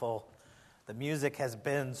The music has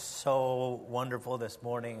been so wonderful this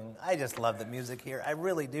morning. I just love the music here. I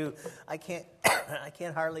really do. I can't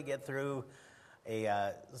hardly get through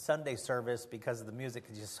a Sunday service because the music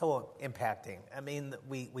is just so impacting. I mean,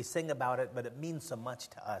 we sing about it, but it means so much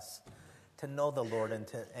to us to know the Lord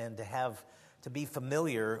and to be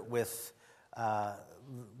familiar with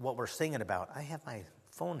what we're singing about. I have my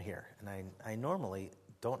phone here, and I normally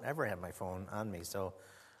don't ever have my phone on me, so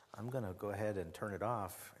I'm going to go ahead and turn it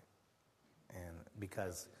off.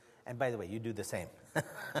 And by the way, you do the same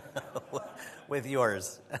with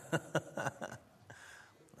yours.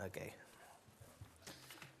 Okay.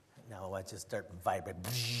 Now I just start vibrating.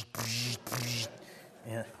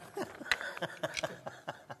 Yeah.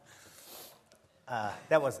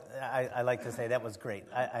 That was, I like to say, that was great.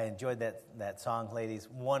 I enjoyed that song, ladies.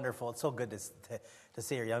 Wonderful. It's so good to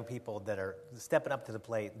see our young people that are stepping up to the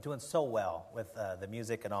plate, doing so well with the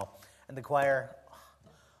music and all. And the choir,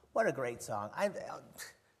 what a great song.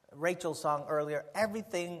 Rachel's song earlier,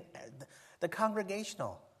 everything, the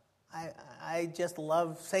congregational. I just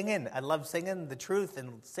love singing. I love singing the truth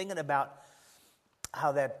and singing about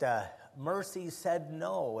how that mercy said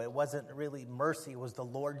no. It wasn't really mercy. It was the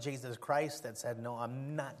Lord Jesus Christ that said, no,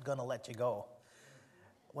 I'm not going to let you go.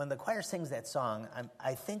 When the choir sings that song,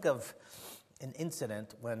 I think of an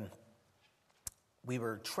incident when we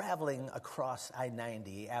were traveling across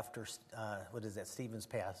I-90 after, Stevens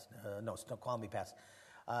Pass? Snoqualmie Pass.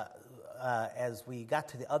 As we got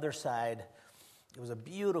to the other side, it was a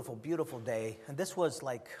beautiful, beautiful day. And this was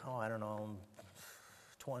like,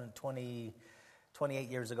 28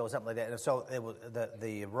 years ago, something like that. And so it was,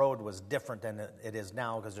 the road was different than it is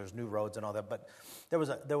now because there's new roads and all that. But there was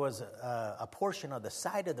a portion of the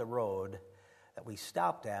side of the road that we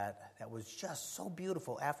stopped at that was just so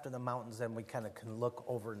beautiful after the mountains, and we kind of can look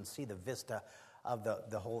over and see the vista of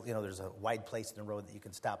the whole, there's a wide place in the road that you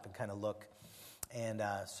can stop and kind of look. And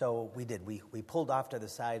so we did. We pulled off to the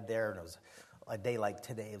side there, and it was a day like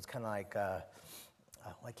today. It was kind of like,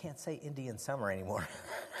 I can't say Indian summer anymore.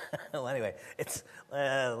 Well, anyway, it's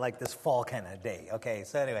like this fall kind of day. Okay,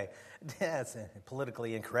 so anyway, it's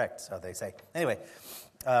politically incorrect, so they say. Anyway,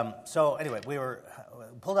 we were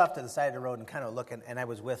pulled off to the side of the road and kind of looking, and I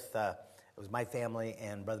was with, it was my family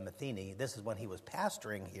and Brother Matheny. This is when he was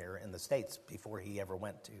pastoring here in the States before he ever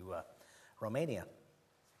went to Romania.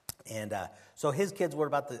 And so his kids were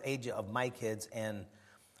about the age of my kids, and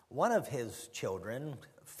one of his children,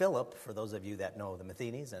 Philip, for those of you that know the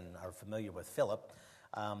Matheny's and are familiar with Philip,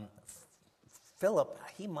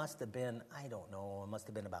 he must have been, must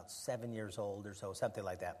have been about 7 years old or so, something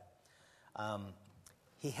like that.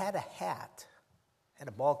 He had a hat, had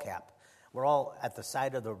a ball cap. We're all at the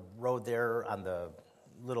side of the road there on the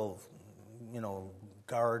little,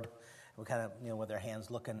 guard. We're kind of, with our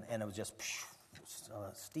hands looking, and it was just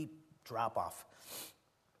a steep drop off.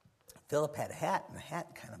 Philip had a hat, and the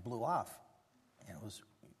hat kind of blew off, and it was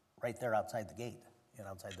right there outside the gate,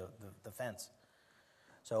 outside the fence.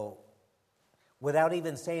 So without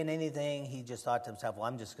even saying anything, he just thought to himself, well,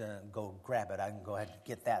 I'm just going to go grab it. I can go ahead and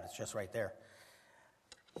get that. It's just right there.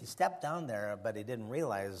 He stepped down there, but he didn't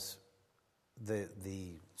realize the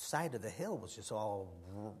side of the hill was just all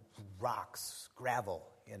rocks, gravel,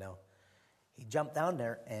 He jumped down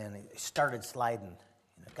there, and he started sliding.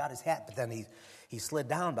 Got his hat, but then he slid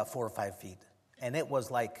down about 4 or 5 feet. And it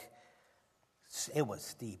was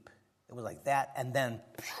steep. It was like that, and then,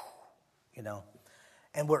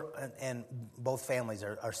 and and both families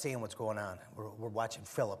are seeing what's going on. We're watching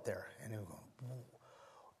Philip there, and we're going,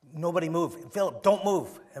 nobody move. Philip, don't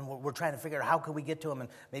move. And we're trying to figure out how could we get to him and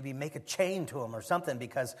maybe make a chain to him or something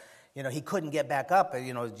because, he couldn't get back up,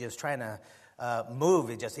 just trying to move.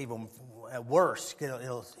 It just even worse.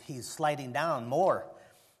 He's sliding down more.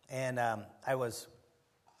 And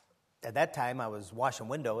at that time, I was washing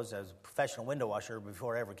windows. I was a professional window washer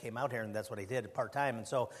before I ever came out here, and that's what I did part-time. And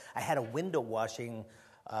so I had a window washing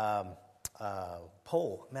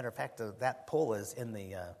pole. Matter of fact, that pole is in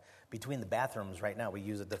the between the bathrooms right now. We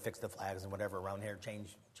use it to fix the flags and whatever around here,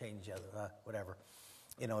 change whatever.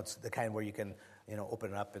 It's the kind where you can,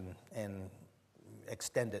 open it up and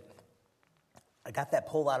extend it. I got that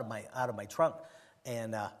pole out of my trunk,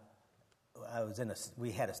 and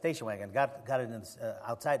we had a station wagon, got it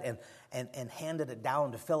outside and handed it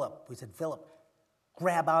down to Philip. We said, Philip,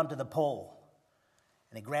 grab onto the pole.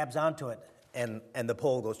 And he grabs onto it, and the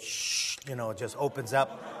pole goes, shh, just opens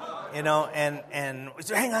up, and we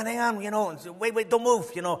said, hang on, and said, wait, don't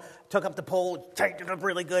move, took up the pole, tightened it up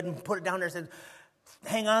really good and put it down there and said,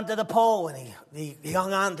 hang on to the pole, and he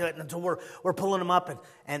hung on to it, and so we're pulling him up,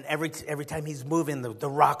 and every time he's moving, the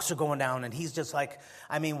rocks are going down, and he's just like,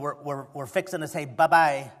 I mean, we're fixing to say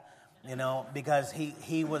bye-bye, because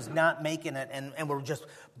he was not making it, and we're just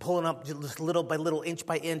pulling up just little by little, inch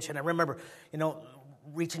by inch, and I remember,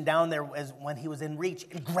 reaching down there as when he was in reach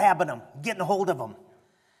and grabbing him, getting a hold of him.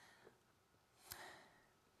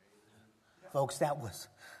 Folks, that was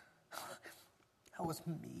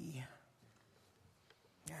me.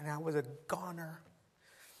 And I was a goner.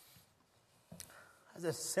 I was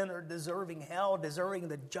a sinner deserving hell, deserving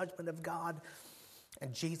the judgment of God.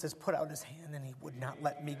 And Jesus put out his hand and he would not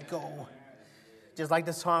let me go. Just like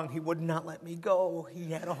the song, he would not let me go.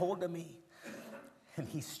 He had a hold of me. And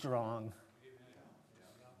he's strong.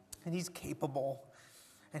 And he's capable.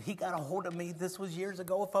 And he got a hold of me. This was years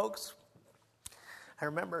ago, folks. I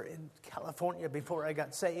remember in California before I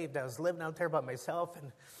got saved, I was living out there by myself,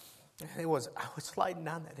 and I was sliding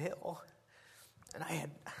down that hill, and I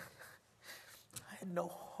had no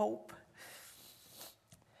hope.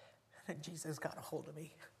 And Jesus got a hold of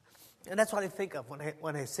me. And that's what I think of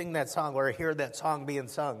when I sing that song, or I hear that song being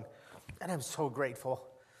sung. And I'm so grateful.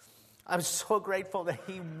 I'm so grateful that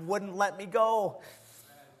he wouldn't let me go.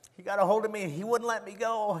 He got a hold of me, and he wouldn't let me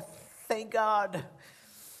go. Thank God.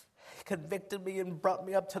 He convicted me and brought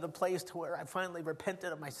me up to the place to where I finally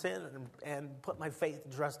repented of my sin and put my faith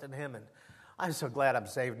and trust in him. And I'm so glad I'm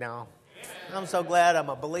saved now. I'm so glad I'm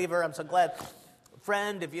a believer. I'm so glad.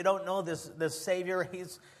 Friend, if you don't know this Savior,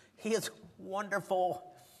 he is wonderful.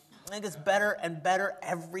 I think it's better and better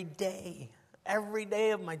every day. Every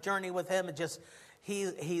day of my journey with him,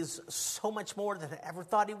 he's so much more than I ever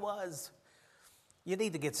thought he was. You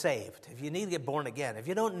need to get saved. If you need to get born again, if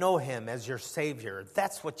you don't know him as your Savior,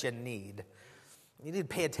 that's what you need. You need to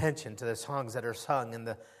pay attention to the songs that are sung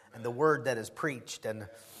and the word that is preached.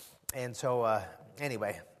 And so,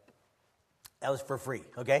 anyway, that was for free,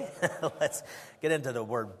 okay? Let's get into the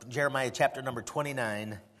word. Jeremiah chapter number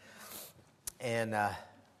 29. And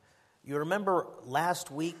you remember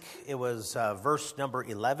last week, it was verse number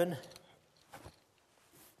 11.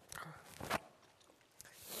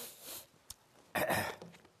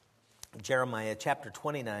 Jeremiah chapter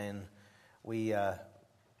 29, we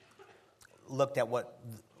looked at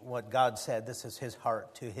what God said. This is his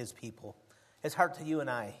heart to his people. His heart to you and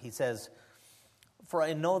I. He says, "For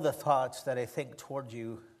I know the thoughts that I think toward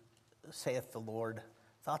you, saith the Lord,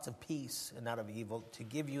 thoughts of peace and not of evil, to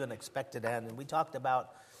give you an expected end." And we talked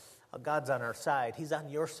about how God's on our side. He's on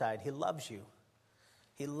your side. He loves you.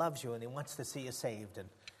 He loves you, and he wants to see you saved. And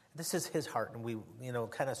this is his heart, and we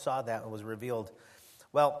kind of saw that and was revealed.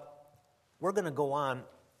 Well, we're going to go on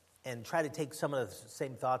and try to take some of the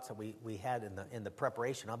same thoughts that we had in the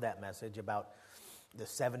preparation of that message about the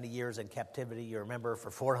 70 years in captivity. You remember, for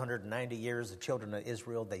 490 years, the children of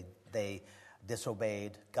Israel, they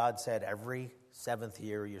disobeyed. God said every seventh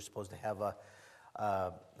year you're supposed to have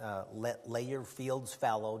lay your fields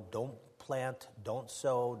fallow. Don't plant, don't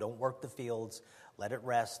sow, don't work the fields. Let it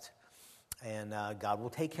rest. And God will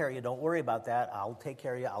take care of you. Don't worry about that. I'll take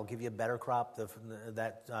care of you. I'll give you a better crop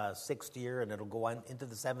that sixth year, and it'll go on into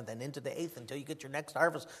the seventh and into the eighth until you get your next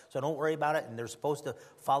harvest. So don't worry about it. And they're supposed to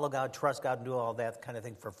follow God, trust God, and do all that kind of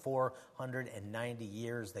thing. For 490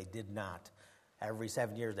 years, they did not. Every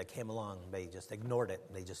 7 years they came along, they just ignored it.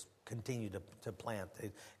 They just continued to plant.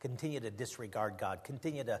 They continued to disregard God,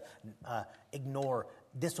 continue to ignore,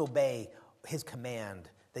 disobey his command.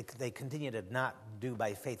 They continue to not do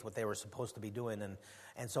by faith what they were supposed to be doing.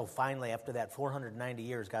 And so finally, after that 490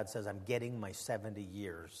 years, God says, I'm getting my 70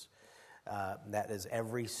 years. That is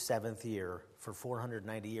every seventh year for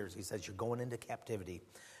 490 years. He says, you're going into captivity.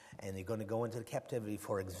 And you're going to go into the captivity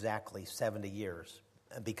for exactly 70 years.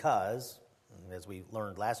 Because, as we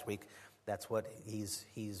learned last week, that's what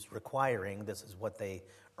he's requiring. This is what they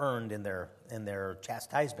earned in their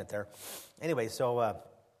chastisement there. Anyway, so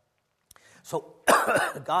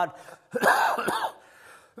God,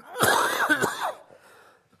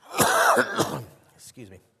 excuse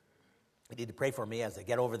me, you need to pray for me as I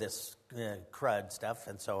get over this crud stuff.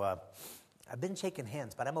 And so I've been shaking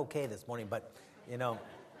hands, but I'm okay this morning. But, and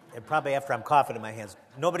probably after I'm coughing in my hands,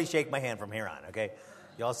 nobody shake my hand from here on, okay?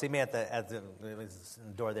 You all see me at the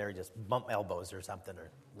door there, just bump elbows or something, or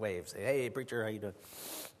wave, say, hey, preacher, how you doing?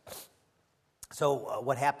 So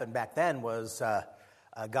what happened back then was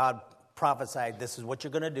God prophesied, this is what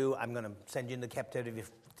you're going to do. I'm going to send you into captivity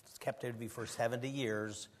for 70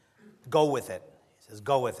 years. Go with it. He says,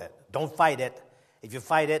 go with it. Don't fight it. If you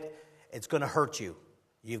fight it, it's going to hurt you.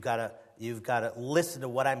 You've got to listen to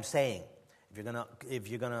what I'm saying. if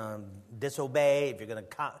you're gonna disobey, if you're gonna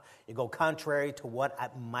you go contrary to what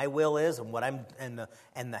my will is and what I'm and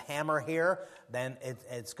the hammer here, then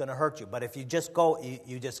it's gonna hurt you. But if you just go,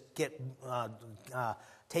 you just get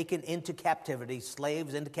taken into captivity,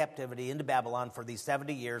 slaves into captivity, into Babylon for these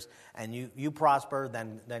 70 years, and you prosper,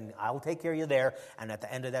 then I'll take care of you there. And at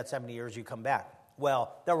the end of that 70 years, you come back.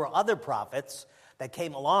 Well, there were other prophets that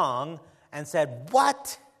came along and said,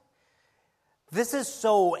 "What? This is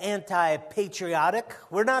so anti-patriotic.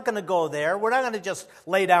 We're not going to go there. We're not going to just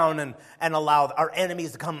lay down and allow our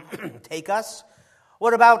enemies to come take us.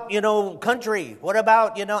 What about, country? What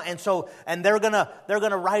about, and they're going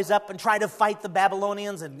to rise up and try to fight the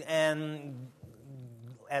Babylonians and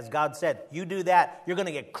as God said, you do that, you're going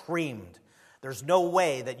to get creamed. There's no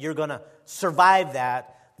way that you're going to survive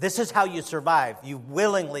that. This is how you survive. You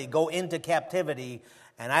willingly go into captivity,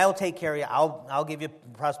 and I'll take care of you. I'll give you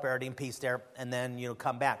prosperity and peace there, and then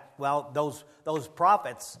come back." Well, those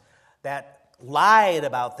prophets that lied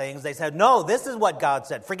about things, they said, "No, this is what God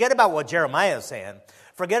said. Forget about what Jeremiah is saying.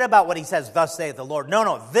 Forget about what he says, 'Thus saith the Lord.'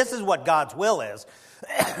 No, this is what God's will is.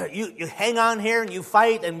 You hang on here and you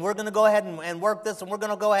fight, and we're going to go ahead and work this, and we're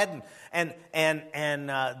going to go ahead and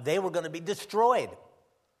they were going to be destroyed."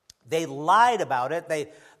 They lied about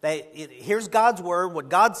it. Here's God's word, what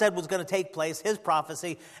God said was going to take place, his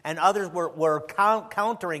prophecy, and others were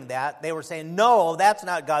countering that. They were saying, "No, that's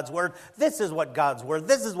not God's word. This is what God's word.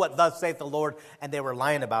 This is what thus saith the Lord." And they were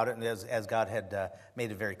lying about it, and as God had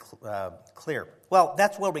made it very clear. Well,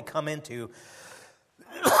 that's where we come into,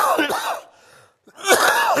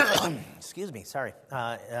 excuse me, sorry,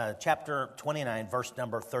 chapter 29, verse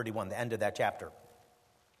number 31, the end of that chapter.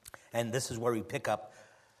 And this is where we pick up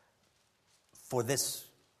for this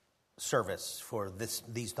service, for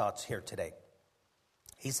these thoughts here today.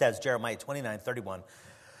 He says, Jeremiah 29:31,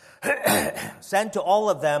 "Send to all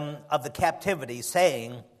of them of the captivity,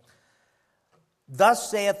 saying, 'Thus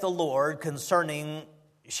saith the Lord concerning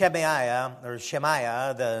Shemaiah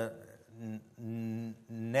the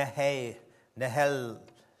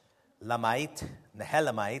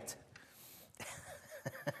Nehelamite.'"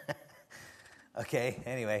 Okay,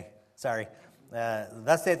 anyway, sorry.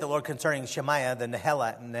 "Thus saith the Lord concerning Shemaiah the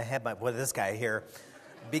Nehelamite," well, this guy here,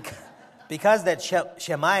 "because that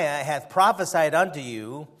Shemaiah hath prophesied unto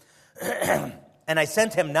you, and I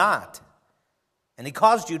sent him not, and he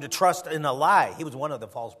caused you to trust in a lie." He was one of the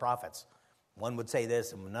false prophets. One would say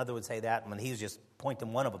this, and another would say that, and he's just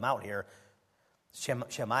pointing one of them out here,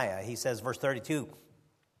 Shemaiah. He says, verse 32,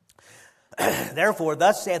 "Therefore,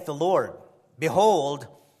 thus saith the Lord, Behold,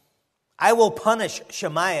 I will punish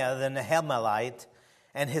Shemaiah the Nehelamite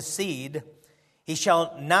and his seed. He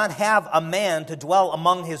shall not have a man to dwell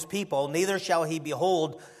among his people, neither shall he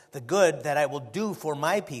behold the good that I will do for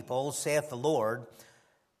my people, saith the Lord,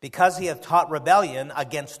 because he hath taught rebellion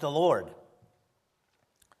against the Lord."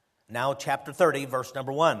 Now, chapter 30, verse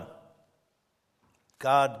number 1.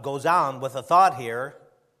 God goes on with a thought here,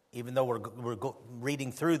 even though we're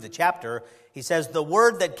reading through the chapter. He says, "The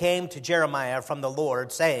word that came to Jeremiah from the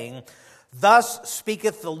Lord, saying, Thus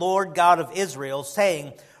speaketh the Lord God of Israel,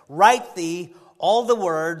 saying, Write thee all the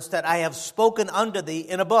words that I have spoken unto thee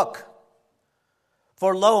in a book.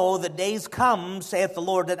 For lo, the days come, saith the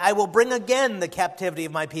Lord, that I will bring again the captivity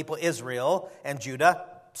of my people Israel and Judah,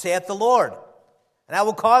 saith the Lord. And I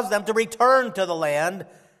will cause them to return to the land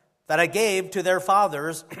that I gave to their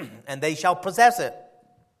fathers, and they shall possess it."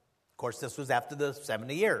 Of course, this was after the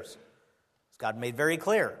 70 years. God made very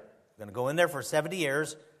clear. You're going to go in there for 70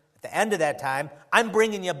 years. At the end of that time, I'm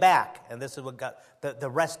bringing you back. And this is what got the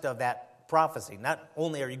rest of that prophecy. Not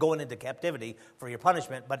only are you going into captivity for your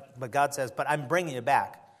punishment, but God says, but I'm bringing you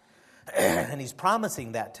back. And he's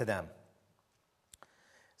promising that to them.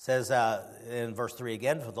 It says in verse 3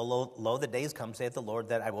 again, "For lo, the days come, saith the Lord,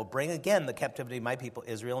 that I will bring again the captivity of my people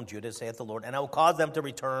Israel and Judah, saith the Lord, and I will cause them to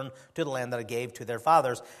return to the land that I gave to their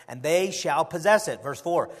fathers, and they shall possess it." Verse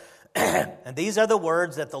 4, "And these are the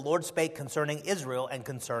words that the Lord spake concerning Israel and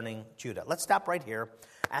concerning Judah." Let's stop right here.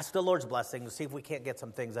 Ask the Lord's blessing to see if we can't get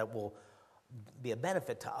some things that will be a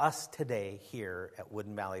benefit to us today here at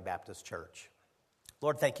Woodin Valley Baptist Church.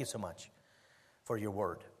 Lord, thank you so much for your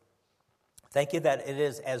word. Thank you that it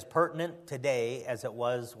is as pertinent today as it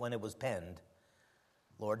was when it was penned.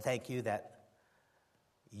 Lord, thank you that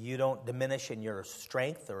you don't diminish in your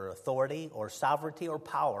strength or authority or sovereignty or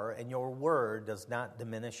power, and your word does not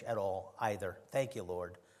diminish at all either. Thank you,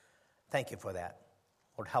 Lord. Thank you for that.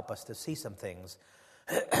 Lord, help us to see some things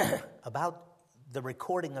about the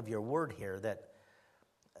recording of your word here that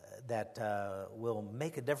will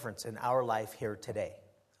make a difference in our life here today.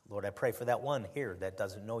 Lord, I pray for that one here that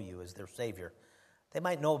doesn't know you as their Savior, They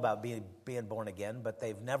might know about being born again, but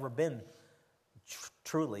they've never been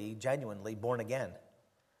truly, genuinely born again.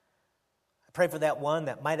 I pray for that one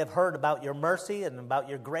that might have heard about your mercy and about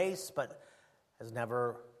your grace, but has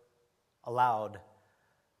never allowed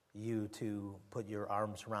you to put your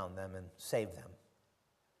arms around them and save them.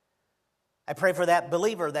 I pray for that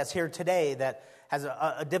believer that's here today that has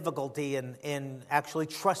a difficulty in actually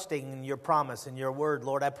trusting in your promise and your word.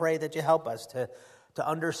 Lord, I pray that you help us to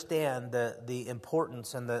understand the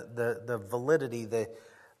importance and the validity, the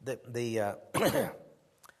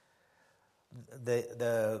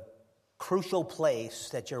crucial place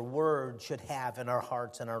that your word should have in our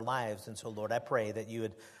hearts and our lives. And so, Lord, I pray that you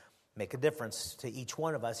would make a difference to each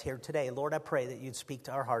one of us here today. Lord, I pray that you'd speak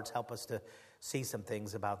to our hearts, help us to see some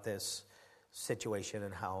things about this situation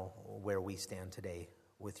and where we stand today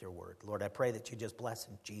with your word. Lord, I pray that you just bless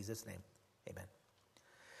in Jesus' name.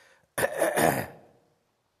 Amen.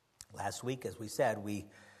 Last week, as we said, we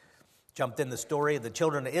jumped in the story of the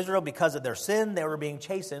children of Israel. Because of their sin, they were being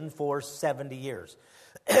chastened for 70 years.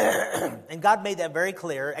 And God made that very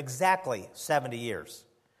clear, exactly 70 years.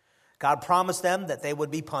 God promised them that they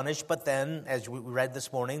would be punished, but then, as we read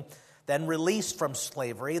this morning, then released from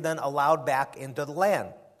slavery, then allowed back into the land.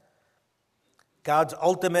 God's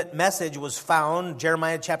ultimate message was found,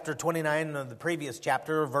 Jeremiah chapter 29 of the previous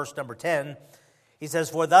chapter, verse number 10. He says,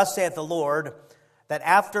 "For thus saith the Lord, that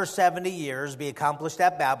after 70 years be accomplished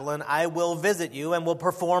at Babylon, I will visit you and will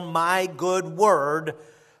perform my good word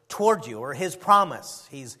toward you," or his promise.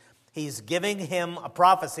 He's giving him a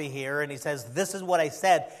prophecy here, and he says, this is what I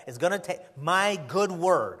said is going to take my good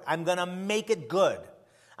word. I'm going to make it good.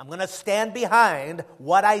 I'm going to stand behind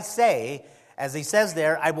what I say. As he says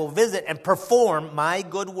there, I will visit and perform my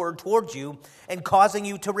good word towards you and causing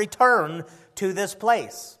you to return to this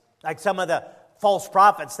place. Like some of the false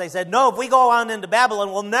prophets, they said, no, if we go on into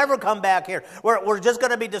Babylon, we'll never come back here. We're just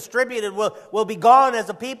going to be distributed. We'll be gone as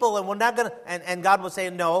a people, and we're not going to. And God was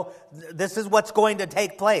saying, no, this is what's going to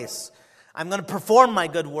take place. I'm going to perform my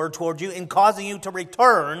good word toward you in causing you to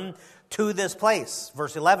return to this place.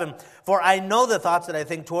 Verse 11, "For I know the thoughts that I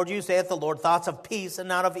think toward you, saith the Lord, thoughts of peace and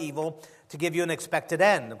not of evil, to give you an expected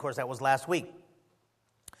end." Of course, that was last week.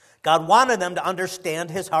 God wanted them to understand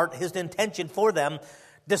his heart, his intention for them,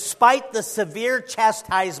 despite the severe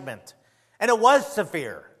chastisement. And it was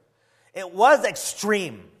severe. It was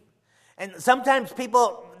extreme. And sometimes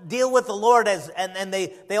people deal with the Lord and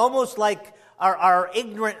they almost like are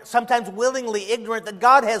ignorant, sometimes willingly ignorant, that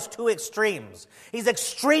God has two extremes. He's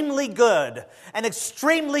extremely good and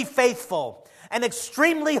extremely faithful and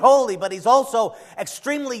extremely holy, but he's also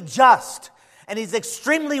extremely just and he's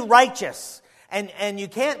extremely righteous. And you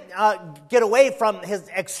can't get away from his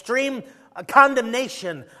extreme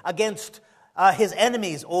condemnation against his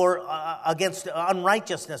enemies or against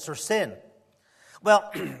unrighteousness or sin.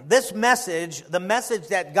 Well, this message, the message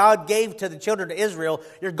that God gave to the children of Israel,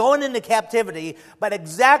 you're going into captivity, but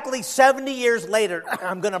exactly 70 years later,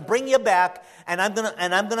 I'm going to bring you back, and I'm going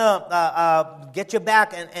to get you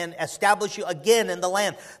back and establish you again in the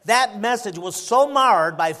land. That message was so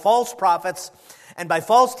marred by false prophets and by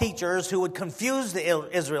false teachers who would confuse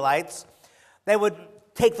the Israelites. They would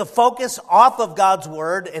take the focus off of God's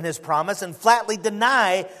word and his promise and flatly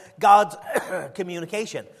deny God's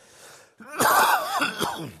communication.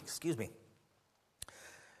 Excuse me.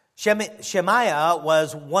 Shemaiah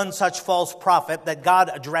was one such false prophet that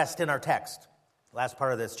God addressed in our text, last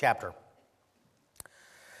part of this chapter.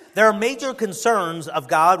 There are major concerns of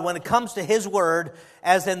God when it comes to his word,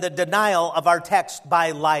 as in the denial of our text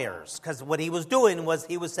by liars. Because what he was doing was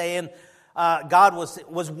he was saying, God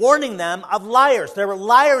was warning them of liars. There were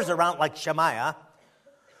liars around like Shemaiah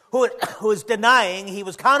who was denying, he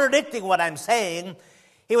was contradicting what I'm saying.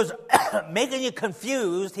 He was making you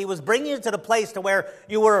confused. He was bringing you to the place to where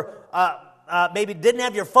you were maybe didn't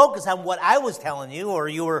have your focus on what I was telling you, or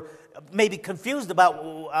you were maybe confused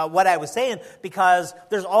about what I was saying, because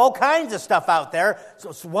there's all kinds of stuff out there.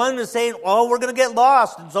 So one is saying, oh, we're going to get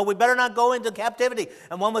lost, and so we better not go into captivity.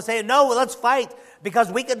 And one was saying, no, well, let's fight because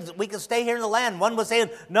we can stay here in the land. One was saying,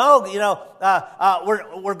 no,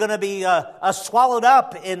 we're going to be swallowed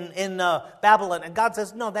up in Babylon. And God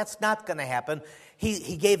says, no, that's not going to happen.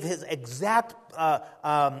 He gave his exact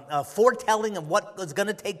foretelling of what was going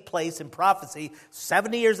to take place in prophecy.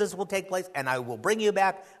 70 years this will take place, and I will bring you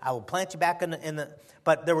back. I will plant you back in the.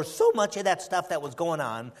 But there was so much of that stuff that was going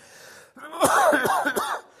on.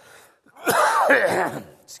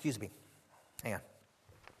 Excuse me. Hang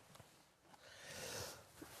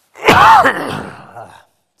on.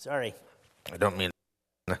 Sorry. I don't mean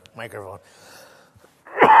microphone.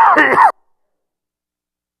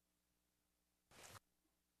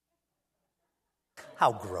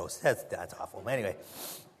 How gross. That's awful. Anyway,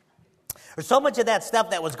 there's so much of that stuff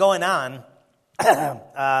that was going on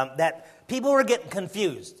that people were getting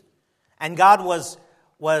confused. And God was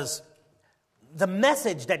the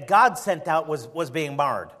message that God sent out was being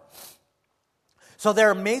marred. So there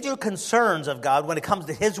are major concerns of God when it comes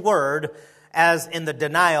to His word, as in the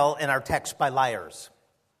denial in our text by liars.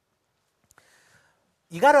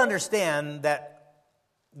 You got to understand that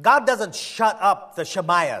God doesn't shut up the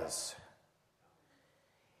Shemaiahs.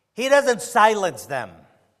 He doesn't silence them.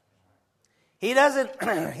 He doesn't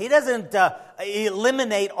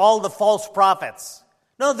eliminate all the false prophets.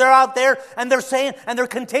 No, they're out there and they're saying, and they're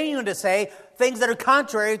continuing to say things that are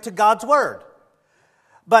contrary to God's word.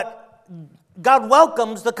 But God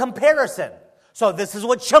welcomes the comparison. So this is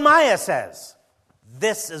what Shemaiah says.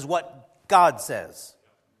 This is what God says.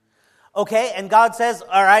 Okay, and God says,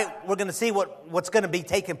 all right, we're going to see what's going to be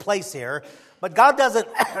taking place here. But God doesn't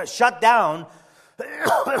shut down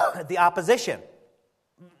the opposition.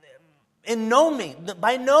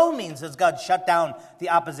 By no means does God shut down the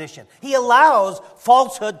opposition. He allows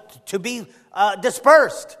falsehood to be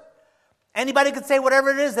dispersed. Anybody can say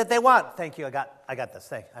whatever it is that they want. Thank you, I got this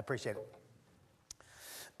thing. I appreciate it.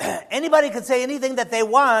 Anybody can say anything that they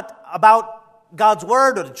want about God's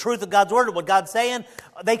word or the truth of God's word or what God's saying.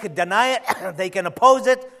 They could deny it, they can oppose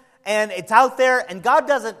it, and it's out there, and God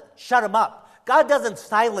doesn't shut them up. God doesn't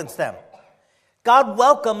silence them. God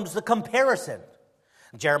welcomes the comparison.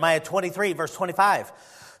 Jeremiah 23, verse 25.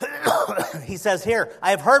 He says here, I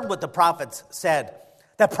have heard what the prophets said,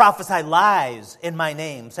 that prophesy lies in my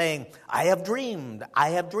name, saying, I have dreamed, I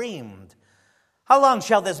have dreamed. How long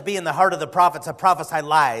shall this be in the heart of the prophets that prophesy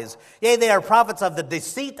lies? Yea, they are prophets of the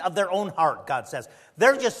deceit of their own heart, God says.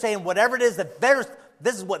 They're just saying whatever it is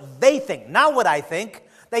this is what they think, not what I think.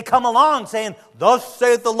 They come along saying, thus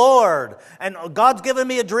saith the Lord, and God's given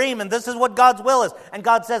me a dream, and this is what God's will is. And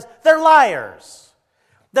God says, they're liars.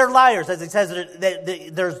 They're liars, as He says,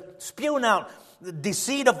 they're spewing out the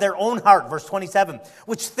deceit of their own heart, verse 27,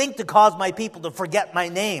 which think to cause my people to forget my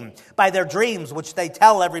name by their dreams, which they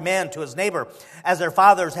tell every man to his neighbor, as their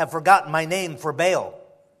fathers have forgotten my name for Baal.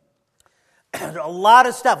 A lot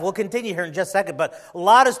of stuff. We'll continue here in just a second, but a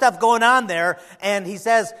lot of stuff going on there. And he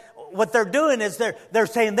says what they're doing is they're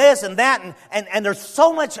saying this and that, and there's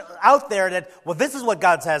so much out there that, well, this is what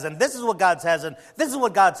God says, and this is what God says, and this is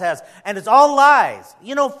what God says, and it's all lies.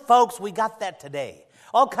 You know, folks, we got that today.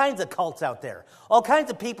 All kinds of cults out there. All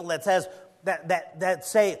kinds of people that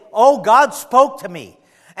say, oh, God spoke to me.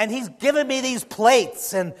 And He's given me these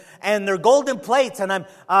plates, and they're golden plates, and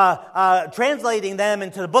I'm translating them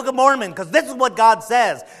into the Book of Mormon, because this is what God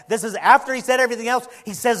says. This is after He said everything else.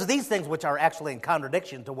 He says these things, which are actually in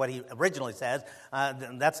contradiction to what He originally says.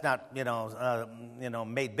 That's not,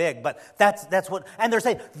 made big, but that's what. And they're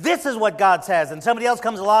saying this is what God says, and somebody else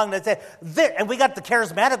comes along and they say this. And we got the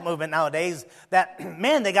charismatic movement nowadays. That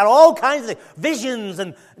man, they got all kinds of visions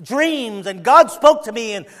and dreams, and God spoke to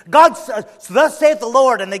me, and God thus saith the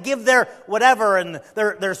Lord. And they give their whatever, and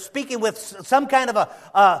they're speaking with some kind of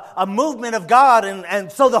a movement of God,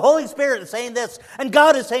 and so the Holy Spirit is saying this, and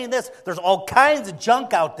God is saying this. There's all kinds of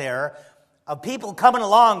junk out there of people coming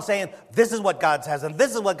along saying, this is what God says, and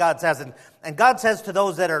this is what God says, and God says to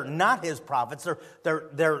those that are not His prophets,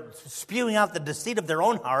 they're spewing out the deceit of their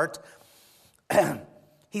own heart.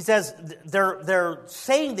 He says they're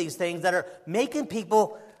saying these things that are making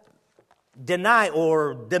people deny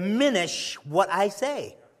or diminish what I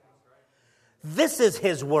say. This is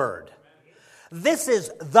His word. This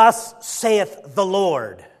is thus saith the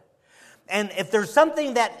Lord. And if there's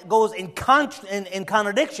something that goes in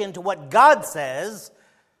contradiction to what God says,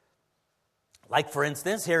 like for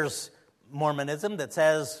instance, here's Mormonism that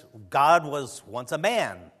says God was once a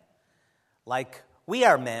man. Like we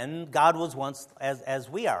are men, God was once as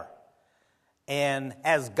we are. And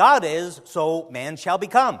as God is, so man shall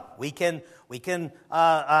become. We can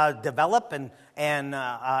develop and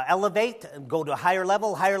elevate and go to a higher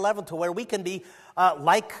level to where we can be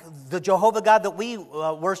like the Jehovah God that we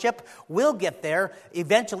worship. We'll get there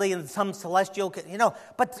eventually in some celestial,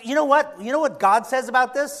 But you know what? You know what God says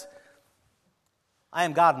about this? I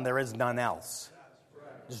am God and there is none else.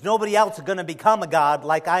 There's nobody else going to become a God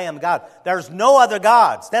like I am God. There's no other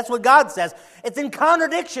gods. That's what God says. It's in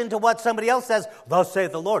contradiction to what somebody else says, thus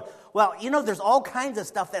saith the Lord. Well, there's all kinds of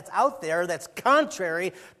stuff that's out there that's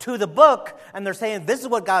contrary to the book, and they're saying this is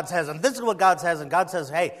what God says, and this is what God says, and God says,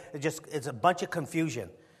 hey, it's a bunch of confusion.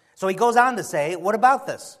 So he goes on to say, what about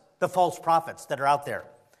this? The false prophets that are out there.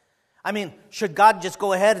 I mean, should God just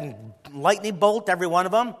go ahead and lightning bolt every one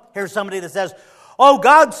of them? Here's somebody that says, oh,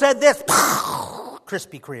 God said this.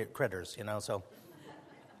 Crispy critters, so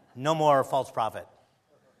no more false prophet.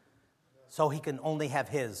 so he can only have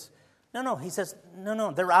his. No, he says,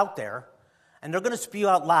 no, they're out there, and they're going to spew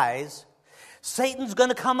out lies. Satan's going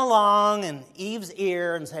to come along in Eve's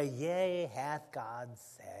ear and say, yea, hath God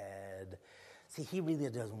said. See, he really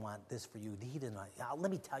doesn't want this for you. He didn't. Let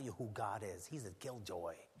me tell you who God is. He's a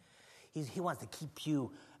killjoy. He wants to keep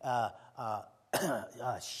you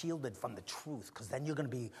shielded from the truth, because then you're going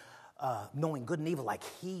to be knowing good and evil like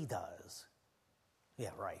he does.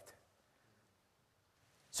 Yeah, right.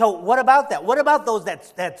 So what about that? What about those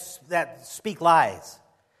that speak lies?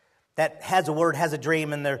 That has a word, has a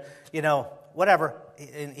dream, and they're, whatever.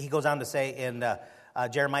 And he goes on to say in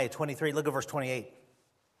Jeremiah 23, look at verse 28.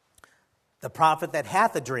 The prophet that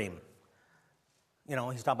hath a dream. He's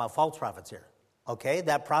talking about false prophets here. Okay,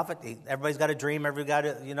 that prophet, everybody's got a dream,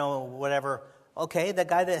 everybody's got whatever. Okay, that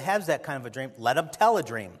guy that has that kind of a dream, let him tell a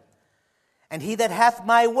dream. And he that hath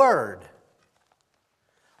my word.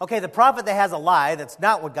 Okay, the prophet that has a lie, that's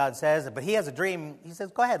not what God says, but he has a dream, he says,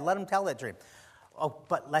 go ahead, let him tell that dream. Oh,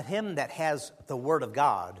 but let him that has the word of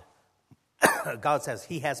God, God says,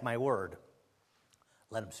 he has my word.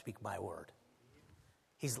 Let him speak my word.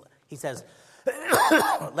 He says,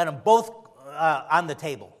 let them both on the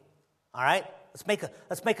table. All right?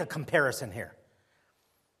 Let's make a comparison here.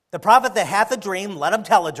 The prophet that hath a dream, let him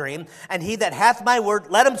tell a dream. And he that hath my word,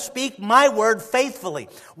 let him speak my word faithfully.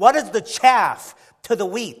 What is the chaff to the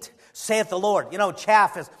wheat, saith the Lord?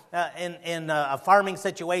 Chaff is in a farming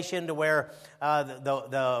situation to where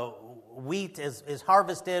the wheat is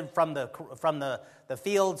harvested from the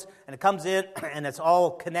fields, and it comes in, and it's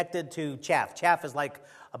all connected to chaff. Chaff is like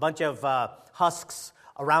a bunch of husks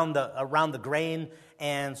around the grain,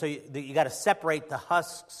 and so you got to separate the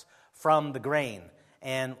husks from the grain.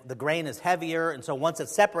 And the grain is heavier, and so once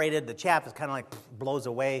it's separated, the chaff is kind of like blows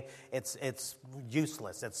away. It's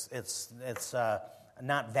useless. It's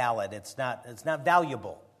not valid. It's not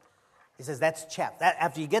valuable. He says that's chaff. That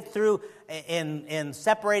after you get through in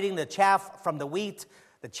separating the chaff from the wheat,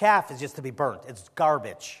 the chaff is just to be burnt. It's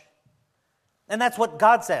garbage. And that's what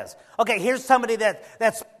God says. Okay, here's somebody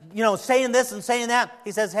that's saying this and saying that.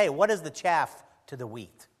 He says, hey, what is the chaff to the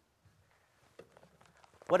wheat?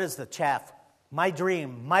 What is the chaff? My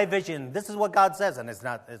dream, my vision, this is what God says, and it's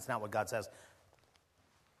not what God says.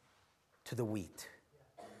 To the wheat,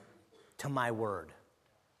 to my word.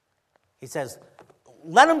 He says,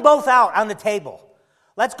 let them both out on the table.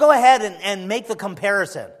 Let's go ahead and make the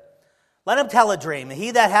comparison. Let him tell a dream.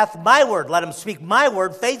 He that hath my word, let him speak my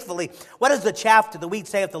word faithfully. What is the chaff to the wheat,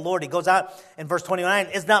 saith the Lord? He goes out in verse 29.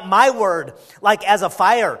 Is not my word like as a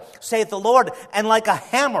fire, saith the Lord, and like a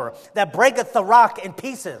hammer that breaketh the rock in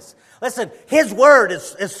pieces? Listen, his word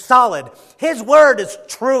is solid. His word is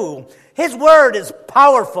true. His word is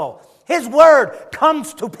powerful. His word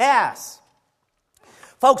comes to pass.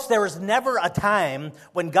 Folks, there is never a time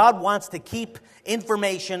when God wants to keep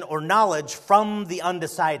information or knowledge from the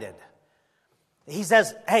undecided. He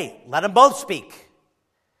says, hey, let them both speak.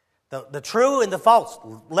 The true and the false.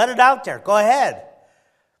 Let it out there. Go ahead.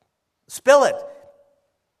 Spill it.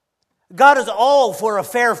 God is all for a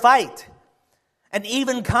fair fight. An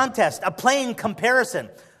even contest. A plain comparison.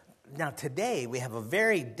 Now today we have a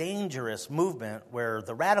very dangerous movement where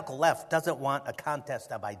the radical left doesn't want a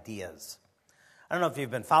contest of ideas. I don't know if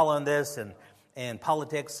you've been following this in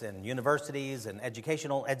politics and universities and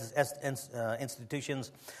educational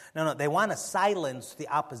institutions. No, they want to silence the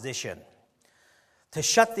opposition, to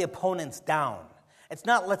shut the opponents down. It's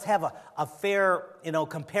not let's have a fair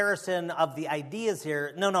comparison of the ideas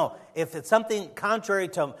here. No. If it's something contrary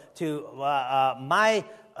to my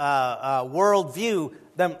worldview,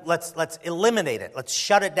 then let's eliminate it. Let's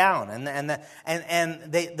shut it down. And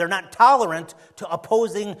they're not tolerant to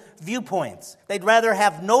opposing viewpoints. They'd rather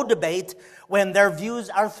have no debate when their views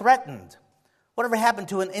are threatened. Whatever happened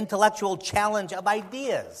to an intellectual challenge of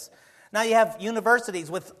ideas? Now you have universities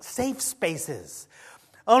with safe spaces.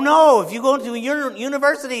 Oh no, if you go to a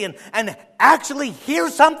university and actually hear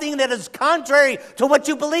something that is contrary to what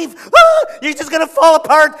you believe, you're just going to fall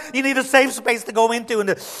apart. You need a safe space to go into. And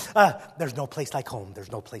there's no place like home.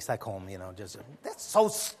 There's no place like home. That's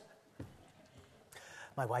so...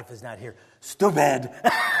 My wife is not here. Stupid.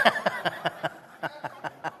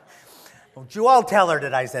 Don't you all tell her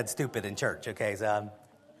that I said stupid in church, okay? So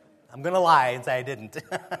I'm going to lie and say I didn't.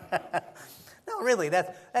 No, really,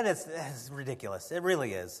 that is ridiculous. It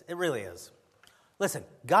really is. It really is. Listen,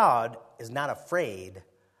 God is not afraid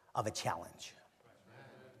of a challenge.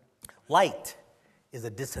 Light is a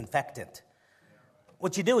disinfectant.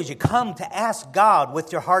 What you do is you come to ask God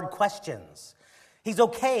with your hard questions. He's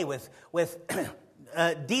okay with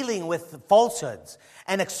dealing with falsehoods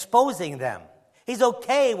and exposing them. He's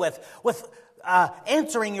okay with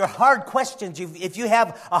answering your hard questions. If you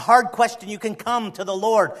have a hard question, you can come to the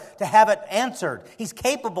Lord to have it answered. He's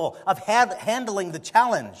capable of handling the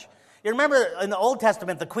challenge. You remember in the Old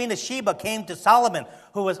Testament, the Queen of Sheba came to Solomon,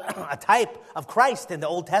 who was a type of Christ in the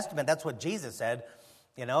Old Testament. That's what Jesus said.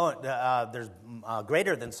 You know, there's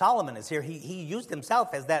greater than Solomon is here. He used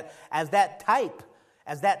himself as that type,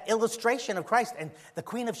 as that illustration of Christ. And the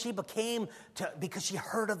Queen of Sheba came because she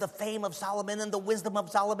heard of the fame of Solomon and the wisdom of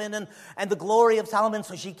Solomon and the glory of Solomon.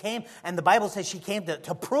 So she came, and the Bible says she came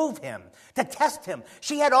to prove him, to test him.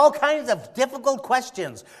 She had all kinds of difficult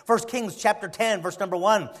questions. 1 Kings chapter 10, verse number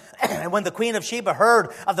 1. And when the Queen of Sheba heard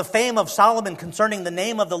of the fame of Solomon concerning the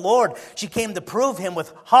name of the Lord, she came to prove him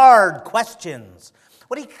with hard questions.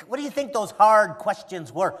 What do you think those hard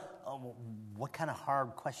questions were? What kind of hard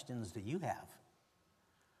questions do you have?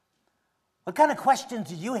 What kind of questions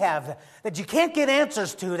do you have that you can't get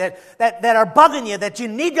answers to, that are bugging you, that you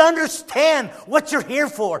need to understand what you're here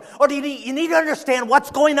for? Or do you need to understand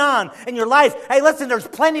what's going on in your life? Hey, listen, there's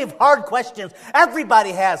plenty of hard questions. Everybody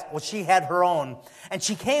has. Well, she had her own. And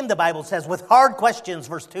she came, the Bible says, with hard questions,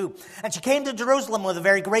 verse 2. And she came to Jerusalem with a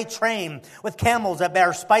very great train, with camels that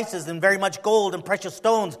bear spices and very much gold and precious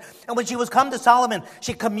stones. And when she was come to Solomon,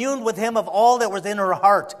 she communed with him of all that was in her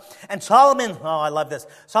heart. And Solomon, oh, I love this,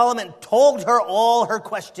 Solomon told her all her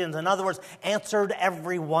questions. In other words, answered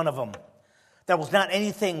every one of them. There was not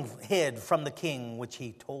anything hid from the king which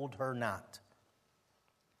he told her not.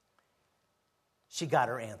 She got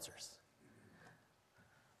her answers.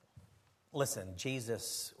 Listen,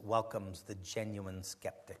 Jesus welcomes the genuine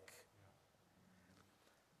skeptic.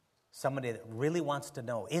 Somebody that really wants to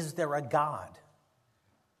know, is there a God?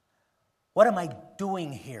 What am I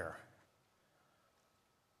doing here?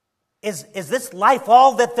 Is this life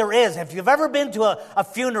all that there is? If you've ever been to a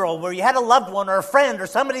funeral where you had a loved one or a friend or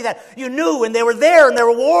somebody that you knew and they were there and they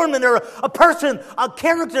were warm and they're a person, a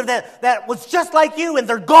character that was just like you and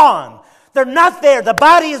they're gone. They're not there. The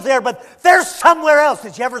body is there, but they're somewhere else.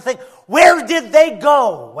 Did you ever think, where did they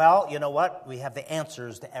go? Well, you know what? We have the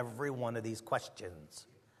answers to every one of these questions.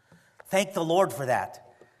 Thank the Lord for that.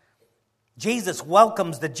 Jesus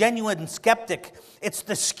welcomes the genuine skeptic. It's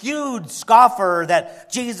the skewed scoffer that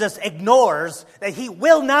Jesus ignores, that he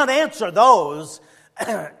will not answer those.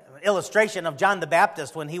 Illustration of John the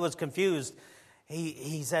Baptist when he was confused.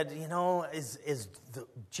 He said, you know, is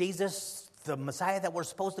Jesus the Messiah that we're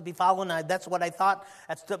supposed to be following? That's what I thought.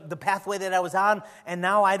 That's the pathway that I was on. And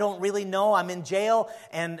now I don't really know. I'm in jail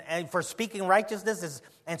and for speaking righteousness.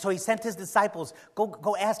 And so he sent his disciples,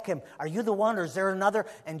 go ask him, are you the one or is there another?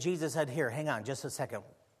 And Jesus said, here, hang on just a second.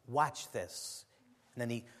 Watch this. And then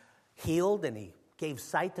he healed and he gave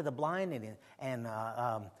sight to the blind and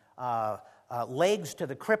legs to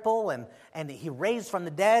the cripple, and he raised from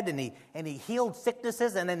the dead, and he healed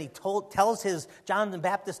sicknesses, and then he tells his John the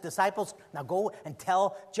Baptist disciples, now go and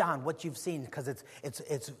tell John what you've seen, because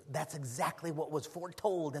that's exactly what was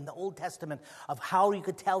foretold in the Old Testament of how you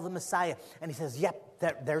could tell the Messiah. And he says, yep,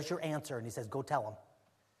 there's your answer. And he says, go tell him.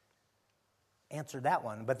 Answer that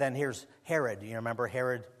one. But then here's Herod. You remember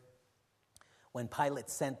Herod? When Pilate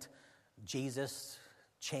sent Jesus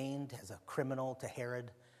chained as a criminal to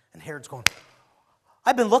Herod, and Herod's going,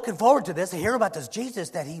 I've been looking forward to this. I hear about this Jesus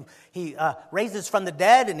that he raises from the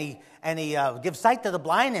dead, and he gives sight to the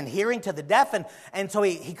blind and hearing to the deaf. And so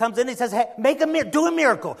he comes in and he says, hey, do a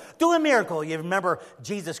miracle. Do a miracle. You remember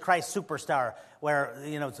Jesus Christ Superstar, where,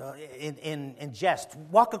 you know, in jest,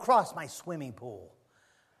 walk across my swimming pool.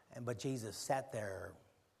 But Jesus sat there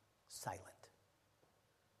silent.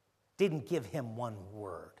 Didn't give him one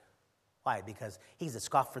word. Why? Because he's a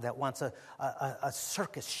scoffer that wants a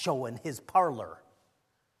circus show in his parlor.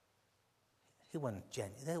 He wasn't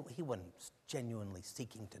genuinely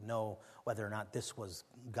seeking to know whether or not this was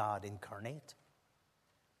God incarnate.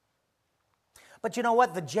 But you know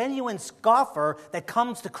what? The genuine scoffer that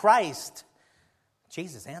comes to Christ,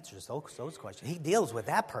 Jesus answers those questions. He deals with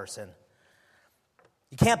that person.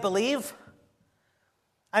 You can't believe?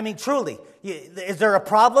 I mean, truly, is there a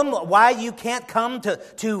problem? Why you can't come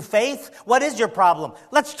to faith? What is your problem?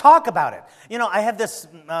 Let's talk about it. You know, I have this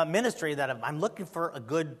ministry that I'm looking for a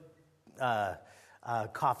good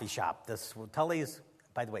coffee shop. Tully's,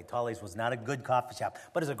 by the way, Tully's was not a good coffee shop,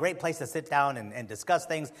 but it's a great place to sit down and discuss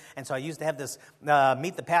things. And so I used to have this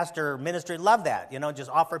Meet the Pastor ministry. Love that. You know, just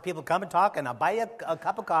offer people come and talk, and I'll buy you a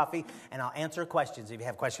cup of coffee, and I'll answer questions. If you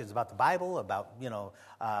have questions about the Bible, about, you know,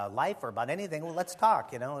 life, or about anything, well, let's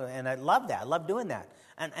talk, you know. And I love that. I love doing that.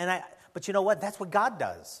 But you know what? That's what God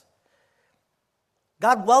does.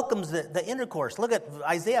 God welcomes the intercourse. Look at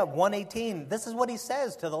Isaiah 1:18. This is what he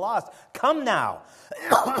says to the lost. Come now,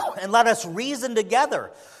 and let us reason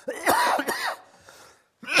together.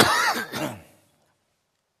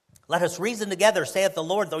 Let us reason together, saith the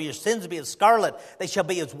Lord. Though your sins be as scarlet, they shall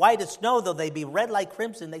be as white as snow. Though they be red like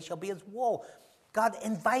crimson, they shall be as wool. God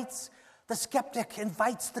invites the skeptic,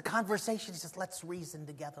 invites the conversation. He says, let's reason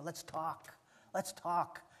together. Let's talk. Let's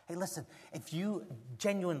talk. Hey, listen, if you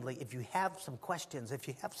have some questions, if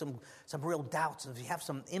you have some real doubts, if you have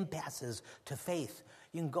some impasses to faith,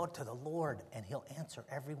 you can go to the Lord and he'll answer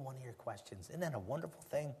every one of your questions. Isn't that a wonderful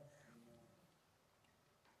thing?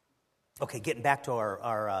 Okay, getting back to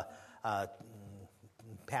our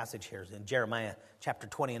passage here in Jeremiah chapter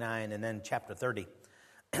 29 and then chapter 30.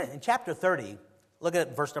 In chapter 30, look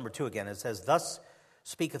at verse number 2 again. It says, thus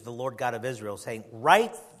speaketh the Lord God of Israel, saying,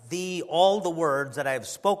 write thee all the words that I have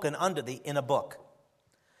spoken unto thee in a book.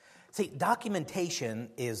 See, documentation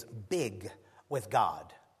is big with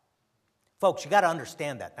God. Folks, you got to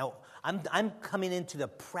understand that. Now, I'm coming into the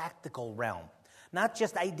practical realm. Not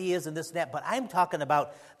just ideas and this and that, but I'm talking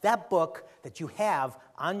about that book that you have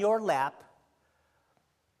on your lap,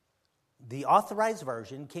 the authorized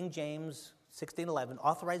version, King James 1611,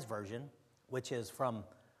 authorized version, which is from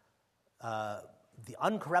the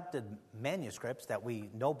uncorrupted manuscripts that we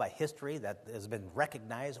know by history, that has been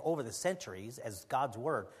recognized over the centuries as God's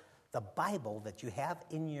Word. The Bible that you have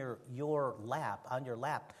in your lap, on your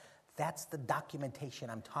lap, that's the documentation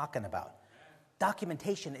I'm talking about.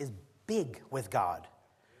 Documentation is big with God,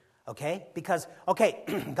 okay? Because,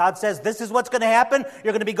 God says this is what's going to happen.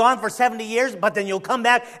 You're going to be gone for 70 years, but then you'll come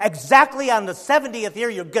back exactly on the 70th year.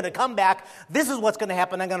 You're going to come back. This is what's going to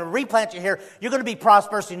happen. I'm going to replant you here. You're going to be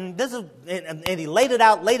prosperous. And he laid it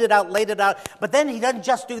out. But then he doesn't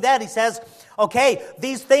just do that. He says, okay,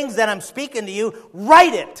 these things that I'm speaking to you,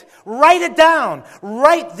 write it. Write it down.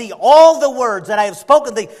 Write all the words that I have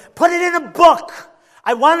spoken to thee. Put it in a book.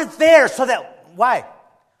 I want it there so that, why?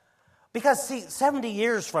 Because, see, 70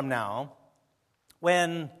 years from now,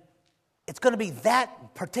 when it's going to be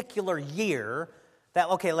that particular year, that,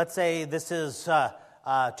 okay, let's say this is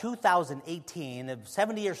 2018,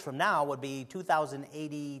 70 years from now would be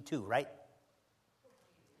 2082, right?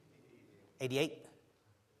 88?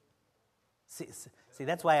 See,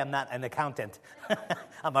 that's why I'm not an accountant.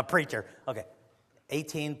 I'm a preacher. Okay,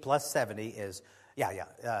 18 plus 70 is,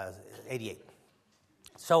 88.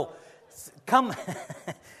 So come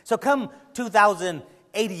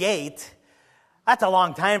 2088, that's a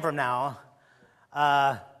long time from now.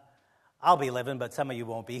 I'll be living, but some of you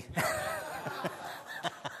won't be.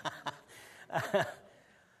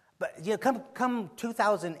 But come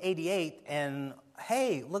 2088, and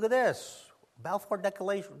hey, look at this. Balfour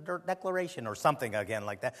Declaration or something again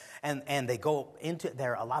like that. And they go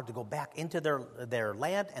they're allowed to go back into their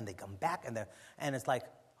land, and they come back, and it's like,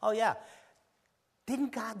 oh yeah.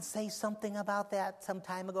 Didn't God say something about that some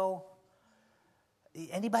time ago?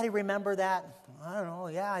 Anybody remember that? I don't know.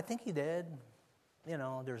 Yeah, I think he did.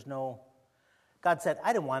 God said,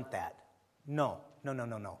 I didn't want that. No.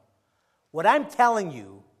 What I'm telling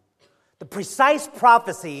you, the precise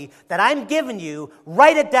prophecy that I'm giving you,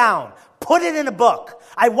 write it down. Put it in a book.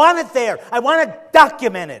 I want it there. I want it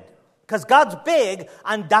documented. Because God's big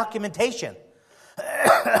on documentation.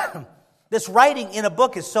 This writing in a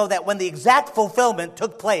book is so that when the exact fulfillment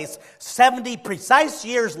took place 70 precise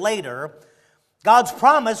years later, God's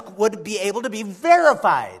promise would be able to be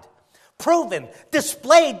verified, proven,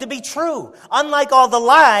 displayed to be true, unlike all the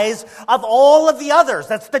lies of all of the others.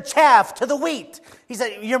 That's the chaff to the wheat. He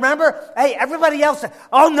said, you remember? Hey, everybody else said,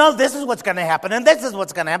 oh no, this is what's going to happen, and this is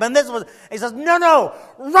what's going to happen. He says, no,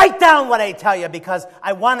 write down what I tell you because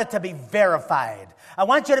I want it to be verified. I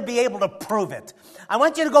want you to be able to prove it. I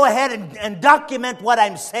want you to go ahead and document what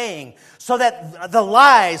I'm saying so that the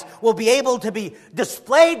lies will be able to be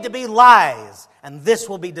displayed to be lies, and this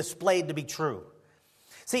will be displayed to be true.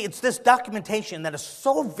 See, it's this documentation that is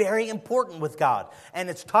so very important with God, and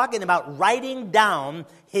it's talking about writing down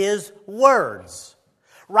His words,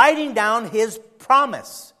 writing down His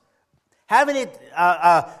promise, having it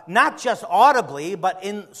not just audibly, but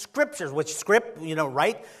in scriptures, which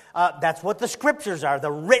right? That's what the scriptures are,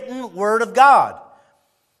 the written word of God.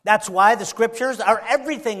 That's why the scriptures are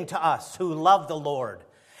everything to us who love the Lord.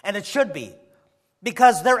 And it should be,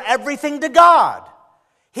 because they're everything to God.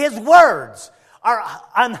 His words are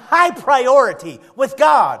on high priority with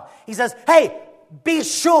God. He says, hey, be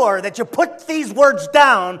sure that you put these words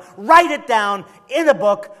down, write it down in a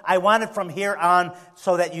book. I want it from here on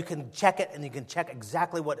so that you can check it and you can check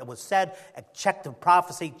exactly what was said, check the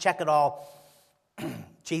prophecy, check it all.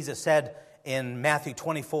 Jesus said in Matthew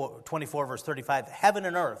 24 verse 35, heaven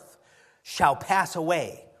and earth shall pass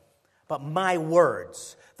away, but my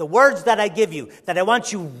words, the words that I give you, that I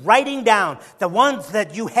want you writing down, the ones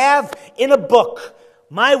that you have in a book,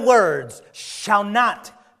 my words shall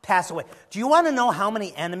not pass away. Do you want to know how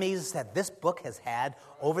many enemies that this book has had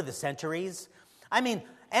over the centuries? I mean,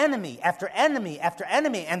 enemy after enemy after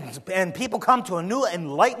enemy, and people come to a new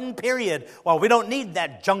enlightened period. Well, we don't need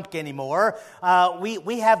that junk anymore.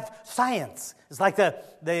 We have science. It's like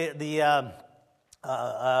the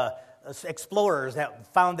explorers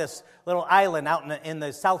that found this little island out in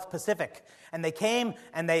the South Pacific, and they came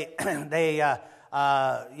and they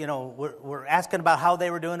were asking about how they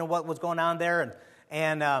were doing and what was going on there,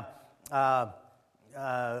 and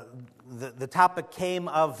the topic came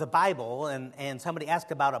of the Bible, and somebody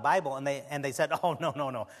asked about a Bible, and they said, "Oh,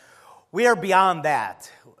 no, we are beyond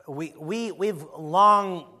that. We've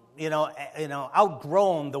long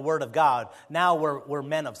outgrown the Word of God. Now we're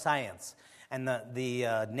men of science." And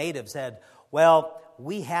the native said, "Well,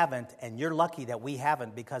 we haven't, and you're lucky that we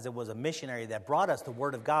haven't, because it was a missionary that brought us the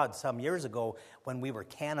Word of God some years ago when we were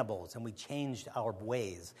cannibals and we changed our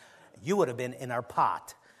ways. You would have been in our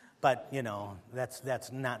pot." But,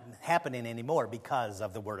 that's not happening anymore because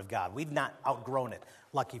of the Word of God. We've not outgrown it.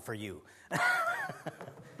 Lucky for you.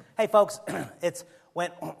 Hey, folks, it's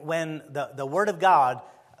when the Word of God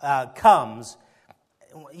comes.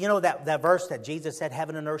 You know that verse that Jesus said,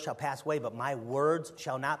 heaven and earth shall pass away, but my words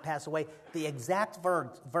shall not pass away? The exact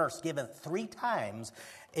verse given 3 times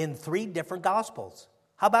in 3 different Gospels.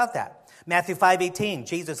 How about that? Matthew 5:18,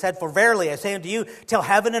 Jesus said, for verily I say unto you, till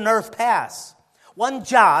heaven and earth pass. One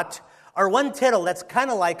jot or one tittle, that's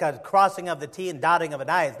kind of like a crossing of the T and dotting of an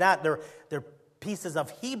I. It's not, they're pieces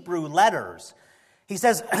of Hebrew letters. He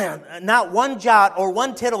says, not one jot or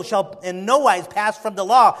one tittle shall in no wise pass from the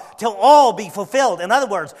law till all be fulfilled. In other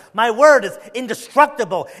words, my word is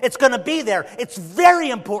indestructible. It's going to be there. It's very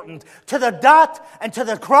important. To the dot and to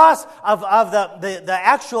the cross of the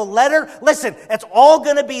actual letter, listen, it's all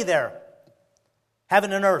going to be there.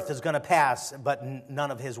 Heaven and earth is going to pass, but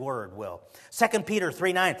none of his word will. 2 Peter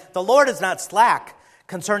 3:9, the Lord is not slack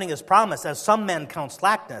concerning his promise, as some men count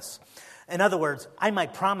slackness. In other words, I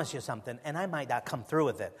might promise you something, and I might not come through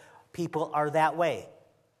with it. People are that way.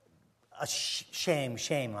 A shame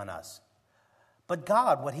on us. But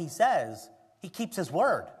God, what he says, he keeps his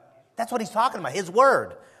word. That's what he's talking about, his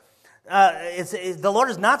word. The Lord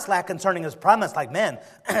is not slack concerning his promise like men,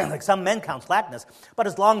 like some men count slackness, but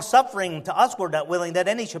is long-suffering to us, we're not willing that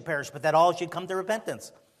any should perish, but that all should come to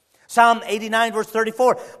repentance. Psalm 89, verse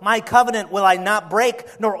 34, my covenant will I not break,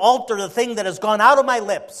 nor alter the thing that has gone out of my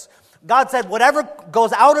lips. God said, whatever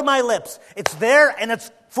goes out of my lips, it's there and it's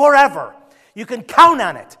forever. You can count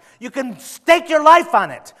on it. You can stake your life on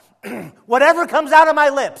it. Whatever comes out of my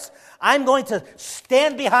lips, I'm going to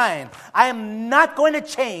stand behind. I am not going to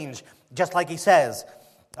change, just like he says.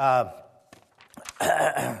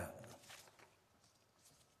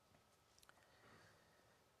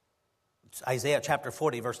 Isaiah chapter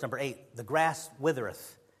 40, verse number 8. The grass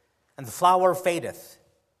withereth, and the flower fadeth.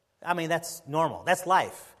 I mean, that's normal. That's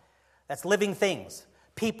life. That's living things.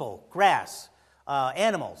 People, grass,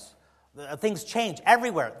 animals. Things change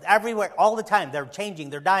everywhere, all the time. They're changing,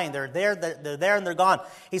 they're dying, they're there, and they're gone.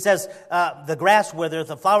 He says, the grass withereth,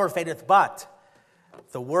 the flower fadeth, but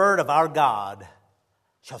the word of our God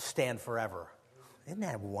shall stand forever. Isn't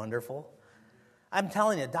that wonderful? I'm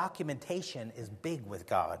telling you, documentation is big with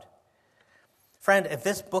God. Friend, if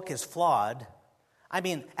this book is flawed, I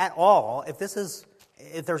mean, at all, if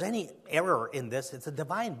there's any error in this, it's a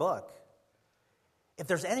divine book. If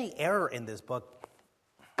there's any error in this book,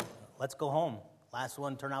 let's go home. Last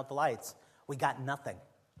one, turn out the lights. We got nothing.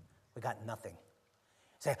 We got nothing.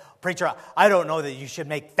 Say, preacher, I don't know that you should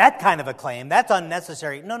make that kind of a claim. That's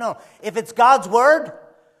unnecessary. No. If it's God's word,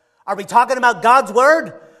 are we talking about God's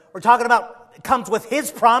word? We're talking about, it comes with his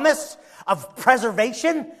promise of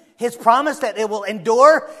preservation, his promise that it will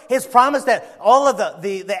endure, his promise that all of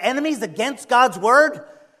the enemies against God's word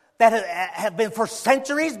that have been for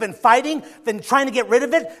centuries, been fighting, been trying to get rid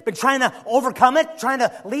of it, been trying to overcome it, trying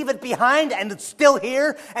to leave it behind, and it's still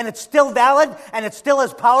here, and it's still valid, and it's still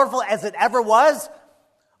as powerful as it ever was.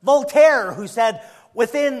 Voltaire, who said,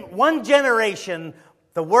 within one generation,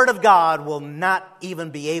 the Word of God will not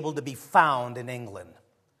even be able to be found in England.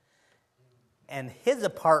 And his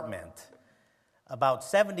apartment, about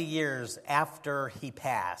 70 years after he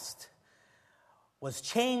passed, was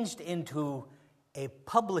changed into a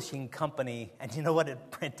publishing company, and you know what it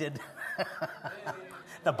printed?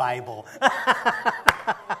 The Bible.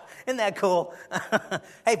 Isn't that cool?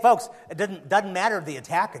 Hey, folks, it doesn't matter the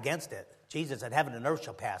attack against it. Jesus said, heaven and earth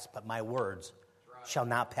shall pass, but my words shall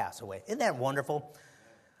not pass away. Isn't that wonderful?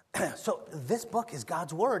 So this book is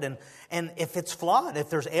God's word. And if it's flawed, if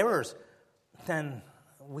there's errors, then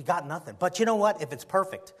we got nothing. But you know what? If it's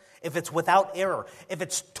perfect, if it's without error, if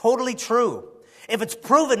it's totally true, if it's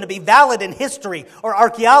proven to be valid in history or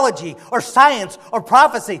archaeology or science or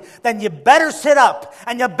prophecy, then you better sit up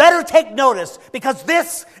and you better take notice, because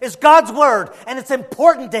this is God's word and it's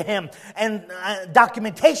important to him, and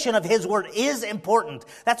documentation of his word is important.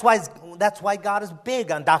 That's why God is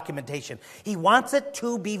big on documentation. He wants it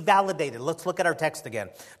to be validated. Let's look at our text again.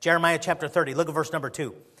 Jeremiah chapter 30, look at verse number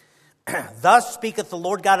 2. Thus speaketh the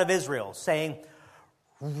Lord God of Israel, saying,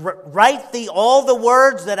 write thee all the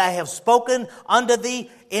words that I have spoken unto thee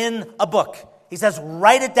in a book. He says,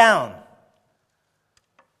 write it down.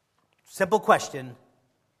 Simple question.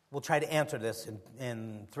 We'll try to answer this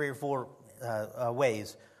in 3 or 4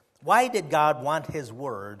 ways. Why did God want his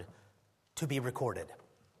word to be recorded?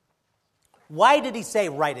 Why did he say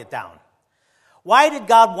write it down? Why did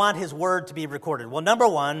God want his word to be recorded? Well, number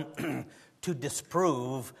one, to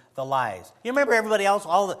disprove the lies. You remember everybody else,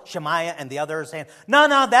 all the Shemaiah and the others saying,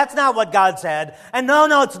 no, that's not what God said. And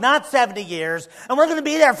no, it's not 70 years. And we're going to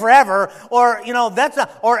be there forever. Or,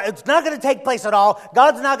 or it's not going to take place at all.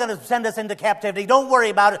 God's not going to send us into captivity. Don't worry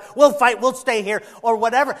about it. We'll fight. We'll stay here. Or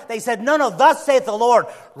whatever. They said, no, thus saith the Lord,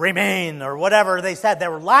 remain. Or whatever they said. They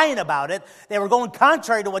were lying about it. They were going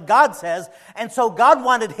contrary to what God says. And so God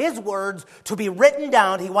wanted his words to be written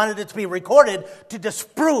down. He wanted it to be recorded to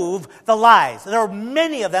disprove the lies. There are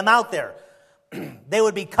many of them out there. They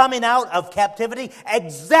would be coming out of captivity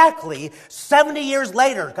exactly 70 years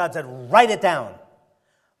later. God said, write it down.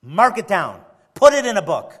 Mark it down. Put it in a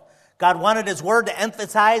book. God wanted his word to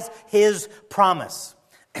emphasize his promise.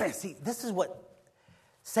 See, this is what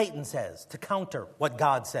Satan says to counter what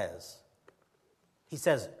God says. He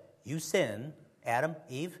says, you sin, Adam,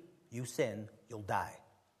 Eve, you sin, you'll die.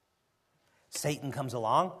 Satan comes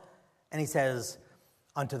along and he says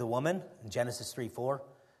unto the woman in Genesis 3:4,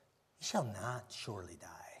 you shall not surely die.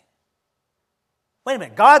 Wait a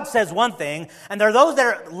minute. God says one thing, and there are those that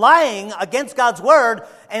are lying against God's word.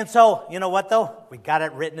 And so, you know what, though? We got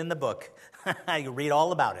it written in the book. You read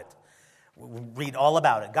all about it. Read all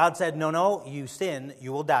about it. God said, no, you sin,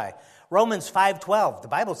 you will die. Romans 5:12, the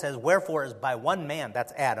Bible says, wherefore is by one man,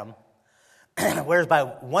 that's Adam, whereas by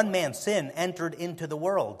one man sin entered into the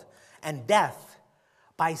world, and death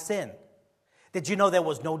by sin. Did you know there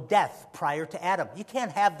was no death prior to Adam? You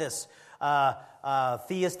can't have this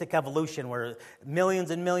theistic evolution where millions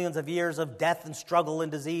and millions of years of death and struggle and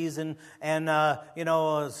disease and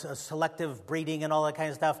selective breeding and all that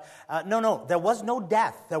kind of stuff. No, there was no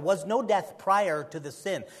death. There was no death prior to the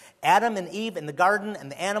sin. Adam and Eve in the garden and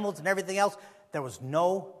the animals and everything else, there was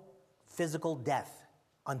no physical death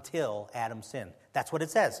until Adam sinned. That's what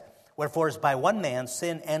it says. Wherefore, as by one man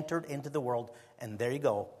sin entered into the world, and there you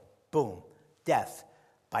go, boom. Death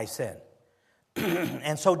by sin.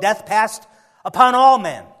 And so death passed upon all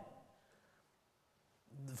men.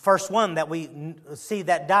 The first one that we see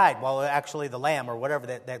that died, well, actually the lamb or whatever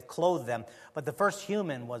that clothed them, but the first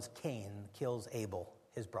human was Cain, kills Abel,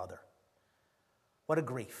 his brother. What a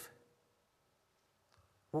grief.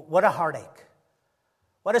 What a heartache.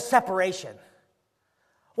 What a separation.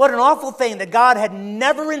 What an awful thing that God had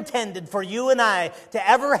never intended for you and I to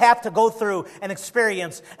ever have to go through and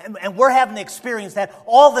experience. And we're having to experience that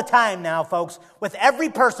all the time now, folks. With every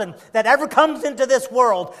person that ever comes into this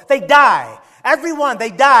world, they die. Everyone, they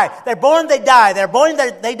die. They're born, they die. They're born,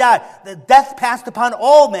 they die. The death passed upon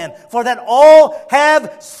all men, for that all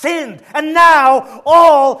have sinned. And now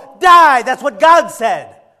all die. That's what God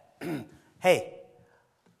said. Hey,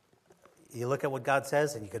 you look at what God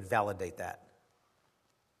says and you could validate that.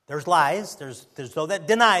 There's lies. There's those that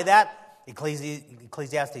deny that.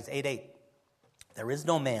 Ecclesiastes 8:8. There is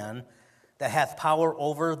no man that hath power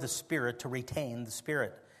over the spirit to retain the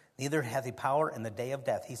spirit. Neither hath he power in the day of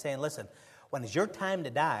death. He's saying, listen, when it's your time to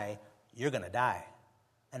die, you're going to die.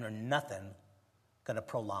 And there's nothing going to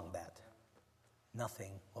prolong that.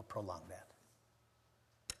 Nothing will prolong that.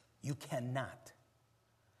 You cannot.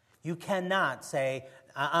 You cannot say,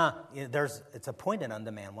 it's appointed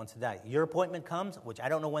unto man once to die. Your appointment comes, which I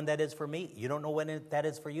don't know when that is for me. You don't know when that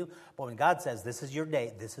is for you. But when God says, this is your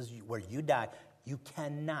day, this is where you die, you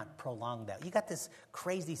cannot prolong that. You got this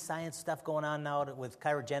crazy science stuff going on now with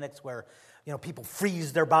cryogenics where, people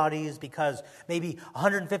freeze their bodies because maybe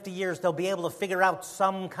 150 years they'll be able to figure out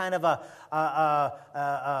some kind of a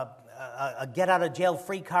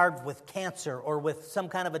get-out-of-jail-free card with cancer or with some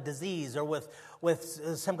kind of a disease or with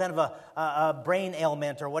some kind of a brain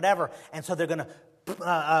ailment or whatever. And so they're going to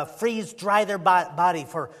freeze dry their body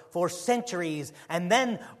for centuries. And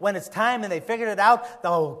then when it's time and they figured it out,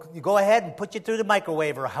 they'll go ahead and put you through the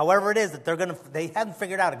microwave or however it is that they haven't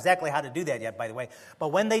figured out exactly how to do that yet, by the way. But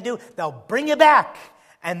when they do, they'll bring you back.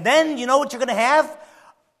 And then you know what you're going to have?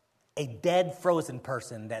 A dead, frozen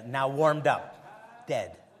person that now warmed up.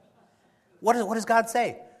 Dead. What does God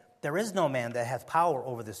say? There is no man that hath power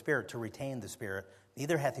over the Spirit to retain the Spirit,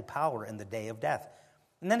 neither hath he power in the day of death.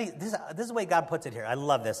 And then this is the way God puts it here. I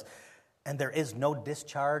love this. And there is no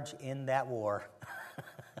discharge in that war.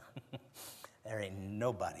 There ain't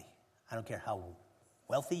nobody. I don't care how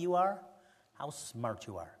wealthy you are, how smart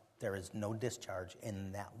you are. There is no discharge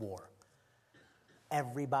in that war.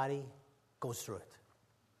 Everybody goes through it.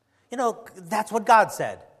 You know, that's what God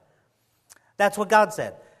said. That's what God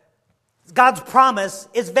said. God's promise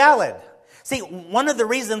is valid. See, one of the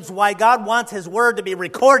reasons why God wants His word to be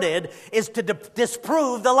recorded is to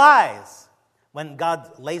disprove the lies. When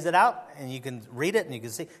God lays it out, and you can read it, and you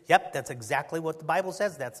can see, yep, that's exactly what the Bible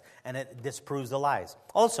says. And it disproves the lies.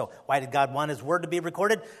 Also, why did God want His word to be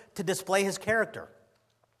recorded? To display His character.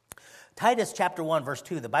 Titus chapter 1, verse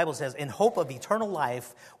 2, the Bible says, in hope of eternal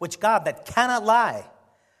life, which God that cannot lie,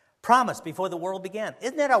 promised before the world began.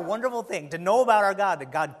 Isn't that a wonderful thing to know about our God,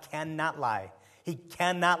 that God cannot lie? He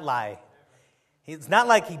cannot lie. It's not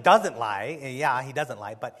like He doesn't lie. Yeah, He doesn't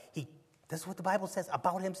lie, but this is what the Bible says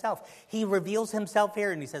about Himself. He reveals Himself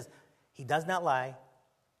here, and He says, He does not lie.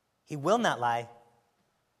 He will not lie,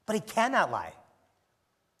 but He cannot lie.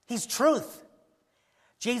 He's truth.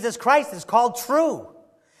 Jesus Christ is called true.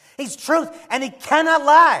 He's truth, and He cannot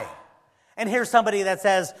lie. And here's somebody that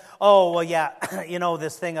says, oh, well, yeah, you know,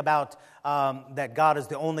 this thing about that God is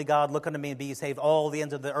the only God. Look unto me and be saved, all the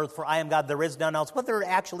ends of the earth, for I am God, there is none else. But there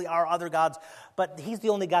actually are other gods, but He's the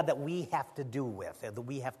only God that we have to do with, that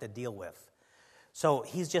we have to deal with. So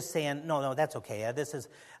He's just saying, no, that's okay. This is,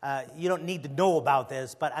 you don't need to know about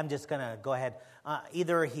this, but I'm just going to go ahead.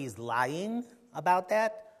 Either He's lying about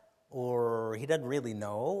that, or He doesn't really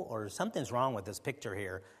know, or something's wrong with this picture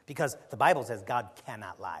here, because the Bible says God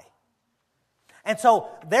cannot lie. And so,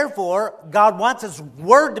 therefore, God wants His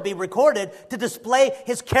word to be recorded to display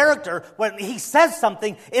His character. When He says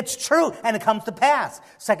something, it's true, and it comes to pass.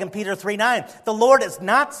 2 Peter 3:9, the Lord is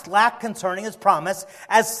not slack concerning His promise,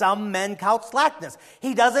 as some men count slackness.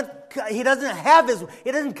 He doesn't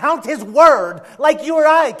count His word like you or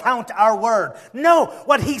I count our word. No,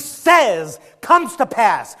 what He says comes to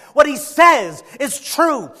pass. What He says is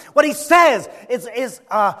true. What He says is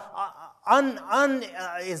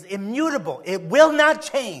immutable. It will not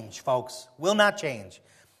change, folks. Will not change.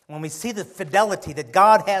 When we see the fidelity that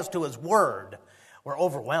God has to His word, we're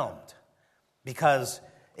overwhelmed because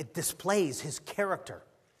it displays His character.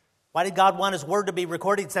 Why did God want His word to be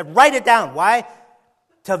recorded? He said, write it down. Why?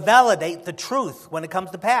 To validate the truth when it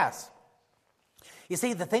comes to pass. You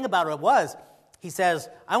see, the thing about it was, He says,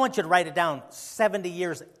 I want you to write it down 70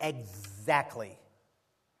 years exactly.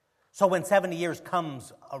 So when 70 years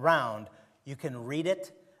comes around, you can read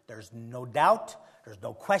it. There's no doubt. There's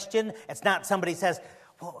no question. It's not somebody says,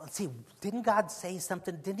 well, let's see, didn't God say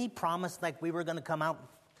something? Didn't He promise like we were going to come out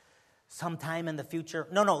sometime in the future?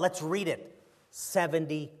 No, let's read it.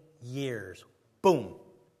 70 years. Boom.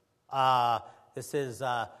 This is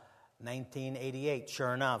 1988,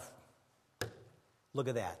 sure enough. Look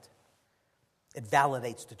at that. It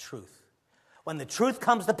validates the truth. When the truth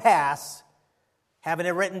comes to pass, having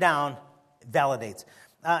it written down, it validates.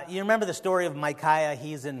 You remember the story of Micaiah?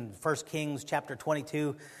 He's in 1 Kings chapter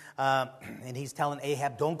 22, and he's telling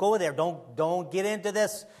Ahab, don't go there, don't get into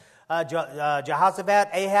this. Jehoshaphat,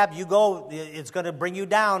 Ahab, you go, it's going to bring you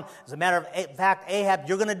down. As a matter of fact, Ahab,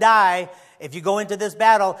 you're going to die if you go into this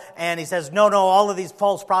battle. And he says, no, all of these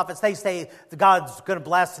false prophets, they say God's going to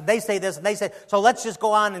bless, and they say this, and they say, so let's just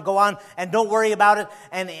go on, and don't worry about it.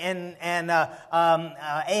 And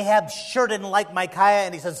Ahab sure didn't like Micaiah,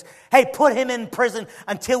 and he says, hey, put him in prison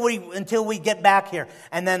until we get back here.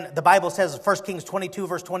 And then the Bible says, 1 Kings 22,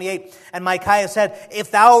 verse 28, and Micaiah said, if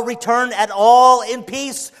thou return at all in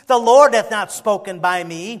peace, the Lord hath not spoken by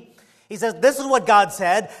me. He says, this is what God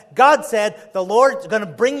said. God said, the Lord's going to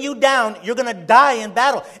bring you down. You're going to die in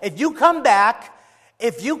battle. If you come back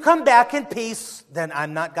in peace, then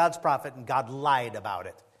I'm not God's prophet, and God lied about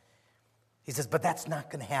it. He says, but that's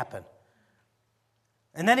not going to happen.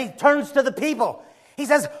 And then he turns to the people. He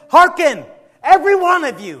says, hearken, every one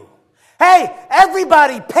of you. Hey,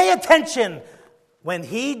 everybody, pay attention. When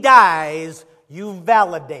he dies, you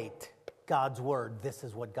validate God's word. This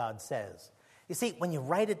is what God says. You see, when you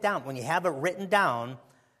write it down, when you have it written down,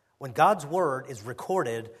 when God's word is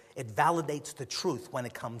recorded, it validates the truth when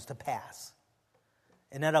it comes to pass.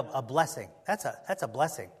 Isn't that a blessing? That's a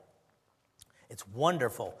blessing. It's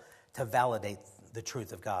wonderful to validate the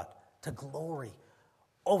truth of God, to glory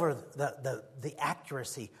over the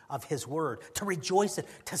accuracy of His Word, to rejoice in,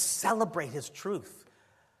 to celebrate His truth.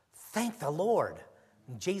 Thank the Lord.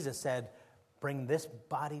 And Jesus said, bring this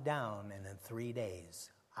body down, and in 3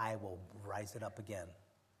 days I will rise it up again.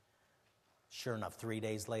 Sure enough, 3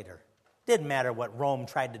 days later. Didn't matter what Rome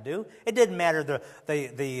tried to do. It didn't matter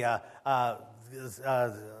the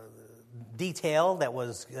detail that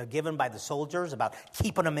was given by the soldiers about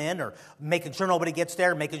keeping them in or making sure nobody gets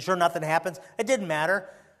there, making sure nothing happens. It didn't matter.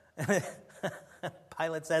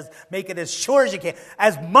 Pilate says, make it as sure as you can,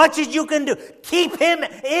 as much as you can do. Keep him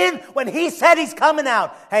in when he said he's coming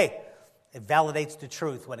out. Hey, it validates the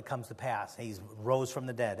truth when it comes to pass. He rose from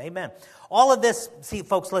the dead. Amen. All of this, see,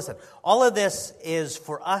 folks, listen. All of this is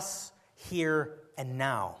for us here and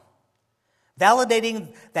now.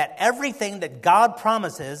 Validating that everything that God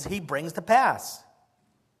promises, He brings to pass.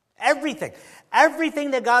 Everything.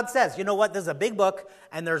 Everything that God says. You know what? There's a big book,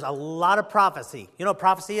 and there's a lot of prophecy. You know what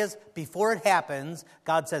prophecy is? Before it happens,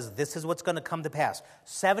 God says, this is what's going to come to pass.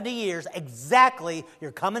 70 years, exactly,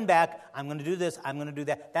 you're coming back. I'm going to do this. I'm going to do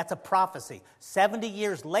that. That's a prophecy. 70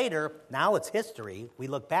 years later, now it's history. We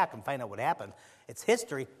look back and find out what happened. It's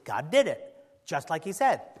history. God did it, just like He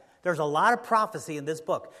said. There's a lot of prophecy in this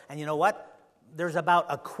book. And you know what? There's about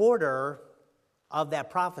a quarter of that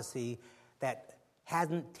prophecy that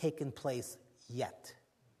hasn't taken place yet.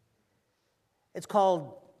 It's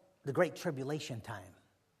called the Great Tribulation time.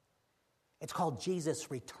 It's called Jesus'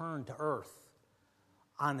 return to earth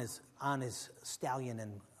on his stallion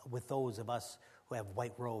and with those of us who have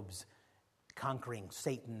white robes, conquering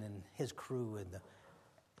Satan and his crew.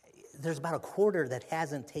 There's about a quarter that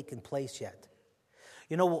hasn't taken place yet.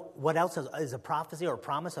 You know what else is a prophecy or a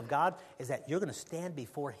promise of God? Is that you're going to stand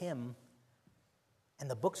before Him,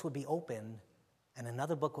 and the books would be open, and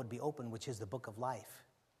another book would be open, which is the book of life.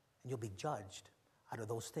 And you'll be judged out of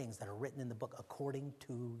those things that are written in the book according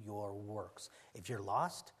to your works. If you're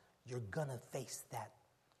lost, you're going to face that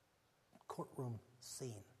courtroom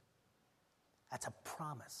scene. That's a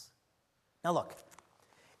promise. Now look,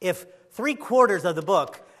 if 3/4 of the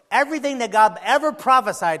book, everything that God ever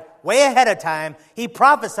prophesied way ahead of time, He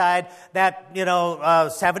prophesied that,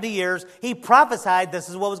 70 years. He prophesied this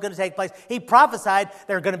is what was going to take place. He prophesied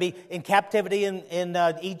they're going to be in captivity in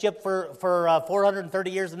Egypt for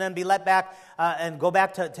 430 years and then be let back and go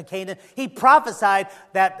back to Canaan. He prophesied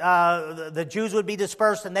that the Jews would be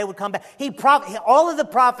dispersed and they would come back. All of the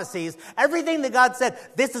prophecies, everything that God said,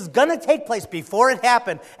 this is going to take place before it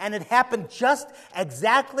happened. And it happened just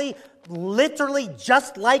exactly, literally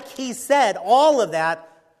just like He said, all of that.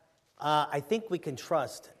 I think we can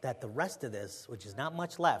trust that the rest of this, which is not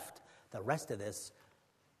much left, the rest of this,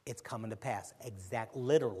 it's coming to pass.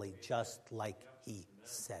 Literally just like He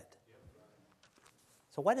said.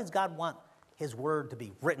 So why does God want His Word to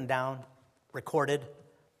be written down, recorded,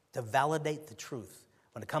 to validate the truth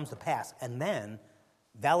when it comes to pass? And then,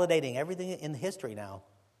 validating everything in history now,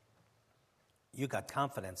 you got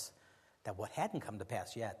confidence that what hadn't come to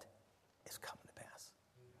pass yet is coming to pass.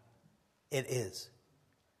 It is.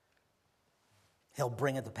 He'll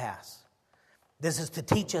bring it to pass. This is to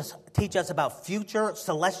teach us about future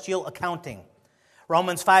celestial accounting.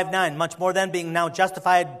 Romans 5:9, much more than being now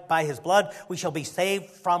justified by His blood, we shall be saved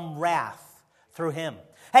from wrath through Him.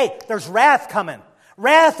 Hey, there's wrath coming.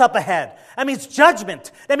 Wrath up ahead. That means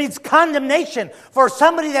judgment. That means condemnation for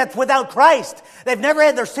somebody that's without Christ. They've never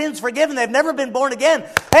had their sins forgiven. They've never been born again.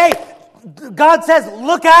 Hey, God says,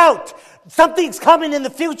 look out. Something's coming in the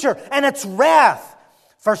future, and it's wrath.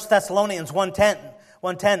 1 Thessalonians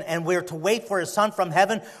 1:10, and we're to wait for His Son from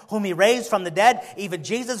heaven, whom He raised from the dead, even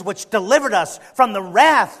Jesus, which delivered us from the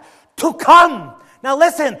wrath to come. Now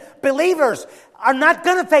listen, believers are not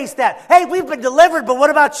going to face that. Hey, we've been delivered, but what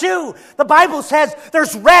about you? The Bible says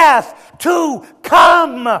there's wrath to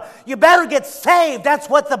come. You better get saved. That's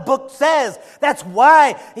what the book says. That's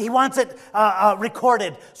why He wants it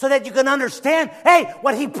recorded, so that you can understand, hey,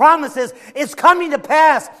 what He promises is coming to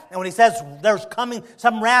pass. And when He says there's coming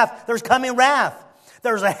some wrath, there's coming wrath.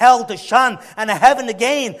 There's a hell to shun and a heaven to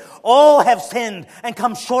gain. All have sinned and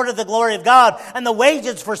come short of the glory of God. And the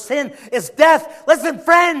wages for sin is death. Listen,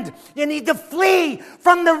 friend, you need to flee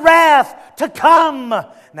from the wrath to come. And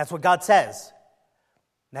that's what God says.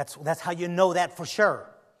 That's how you know that for sure,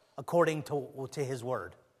 according to His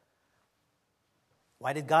Word.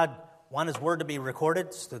 Why did God want His Word to be recorded?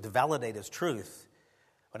 It's to validate His truth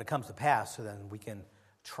when it comes to pass, so then we can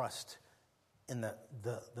trust in the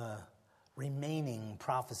remaining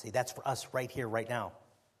prophecy. That's for us right here, right now.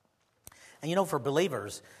 And for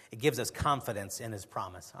believers, it gives us confidence in his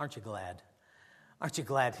promise. Aren't you glad? Aren't you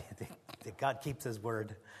glad that God keeps his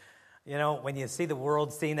word? When you see the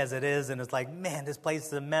world seen as it is, and it's like, man, this place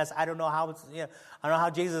is a mess. I don't know how I don't know how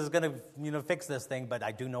Jesus is going to fix this thing, but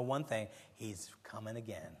I do know one thing: he's coming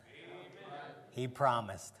again. Amen. He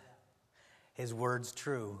promised. His word's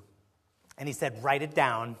true, and he said, write it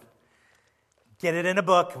down, get it in a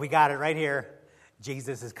book. We got it right here.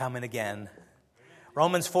 Jesus is coming again. Amen.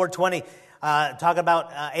 Romans 4:20. Talk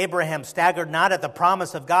about Abraham staggered not at the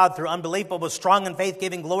promise of God through unbelief, but was strong in faith,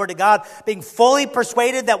 giving glory to God, being fully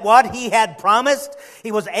persuaded that what he had promised,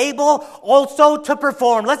 he was able also to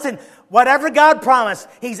perform. Listen, whatever God promised,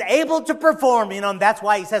 he's able to perform. And that's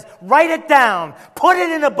why he says, write it down, put it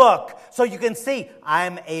in a book, so you can see,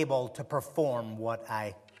 I'm able to perform what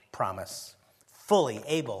I promise. Fully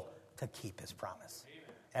able to keep his promise.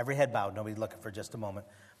 Every head bowed, nobody looking for just a moment.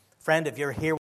 Friend, if you're here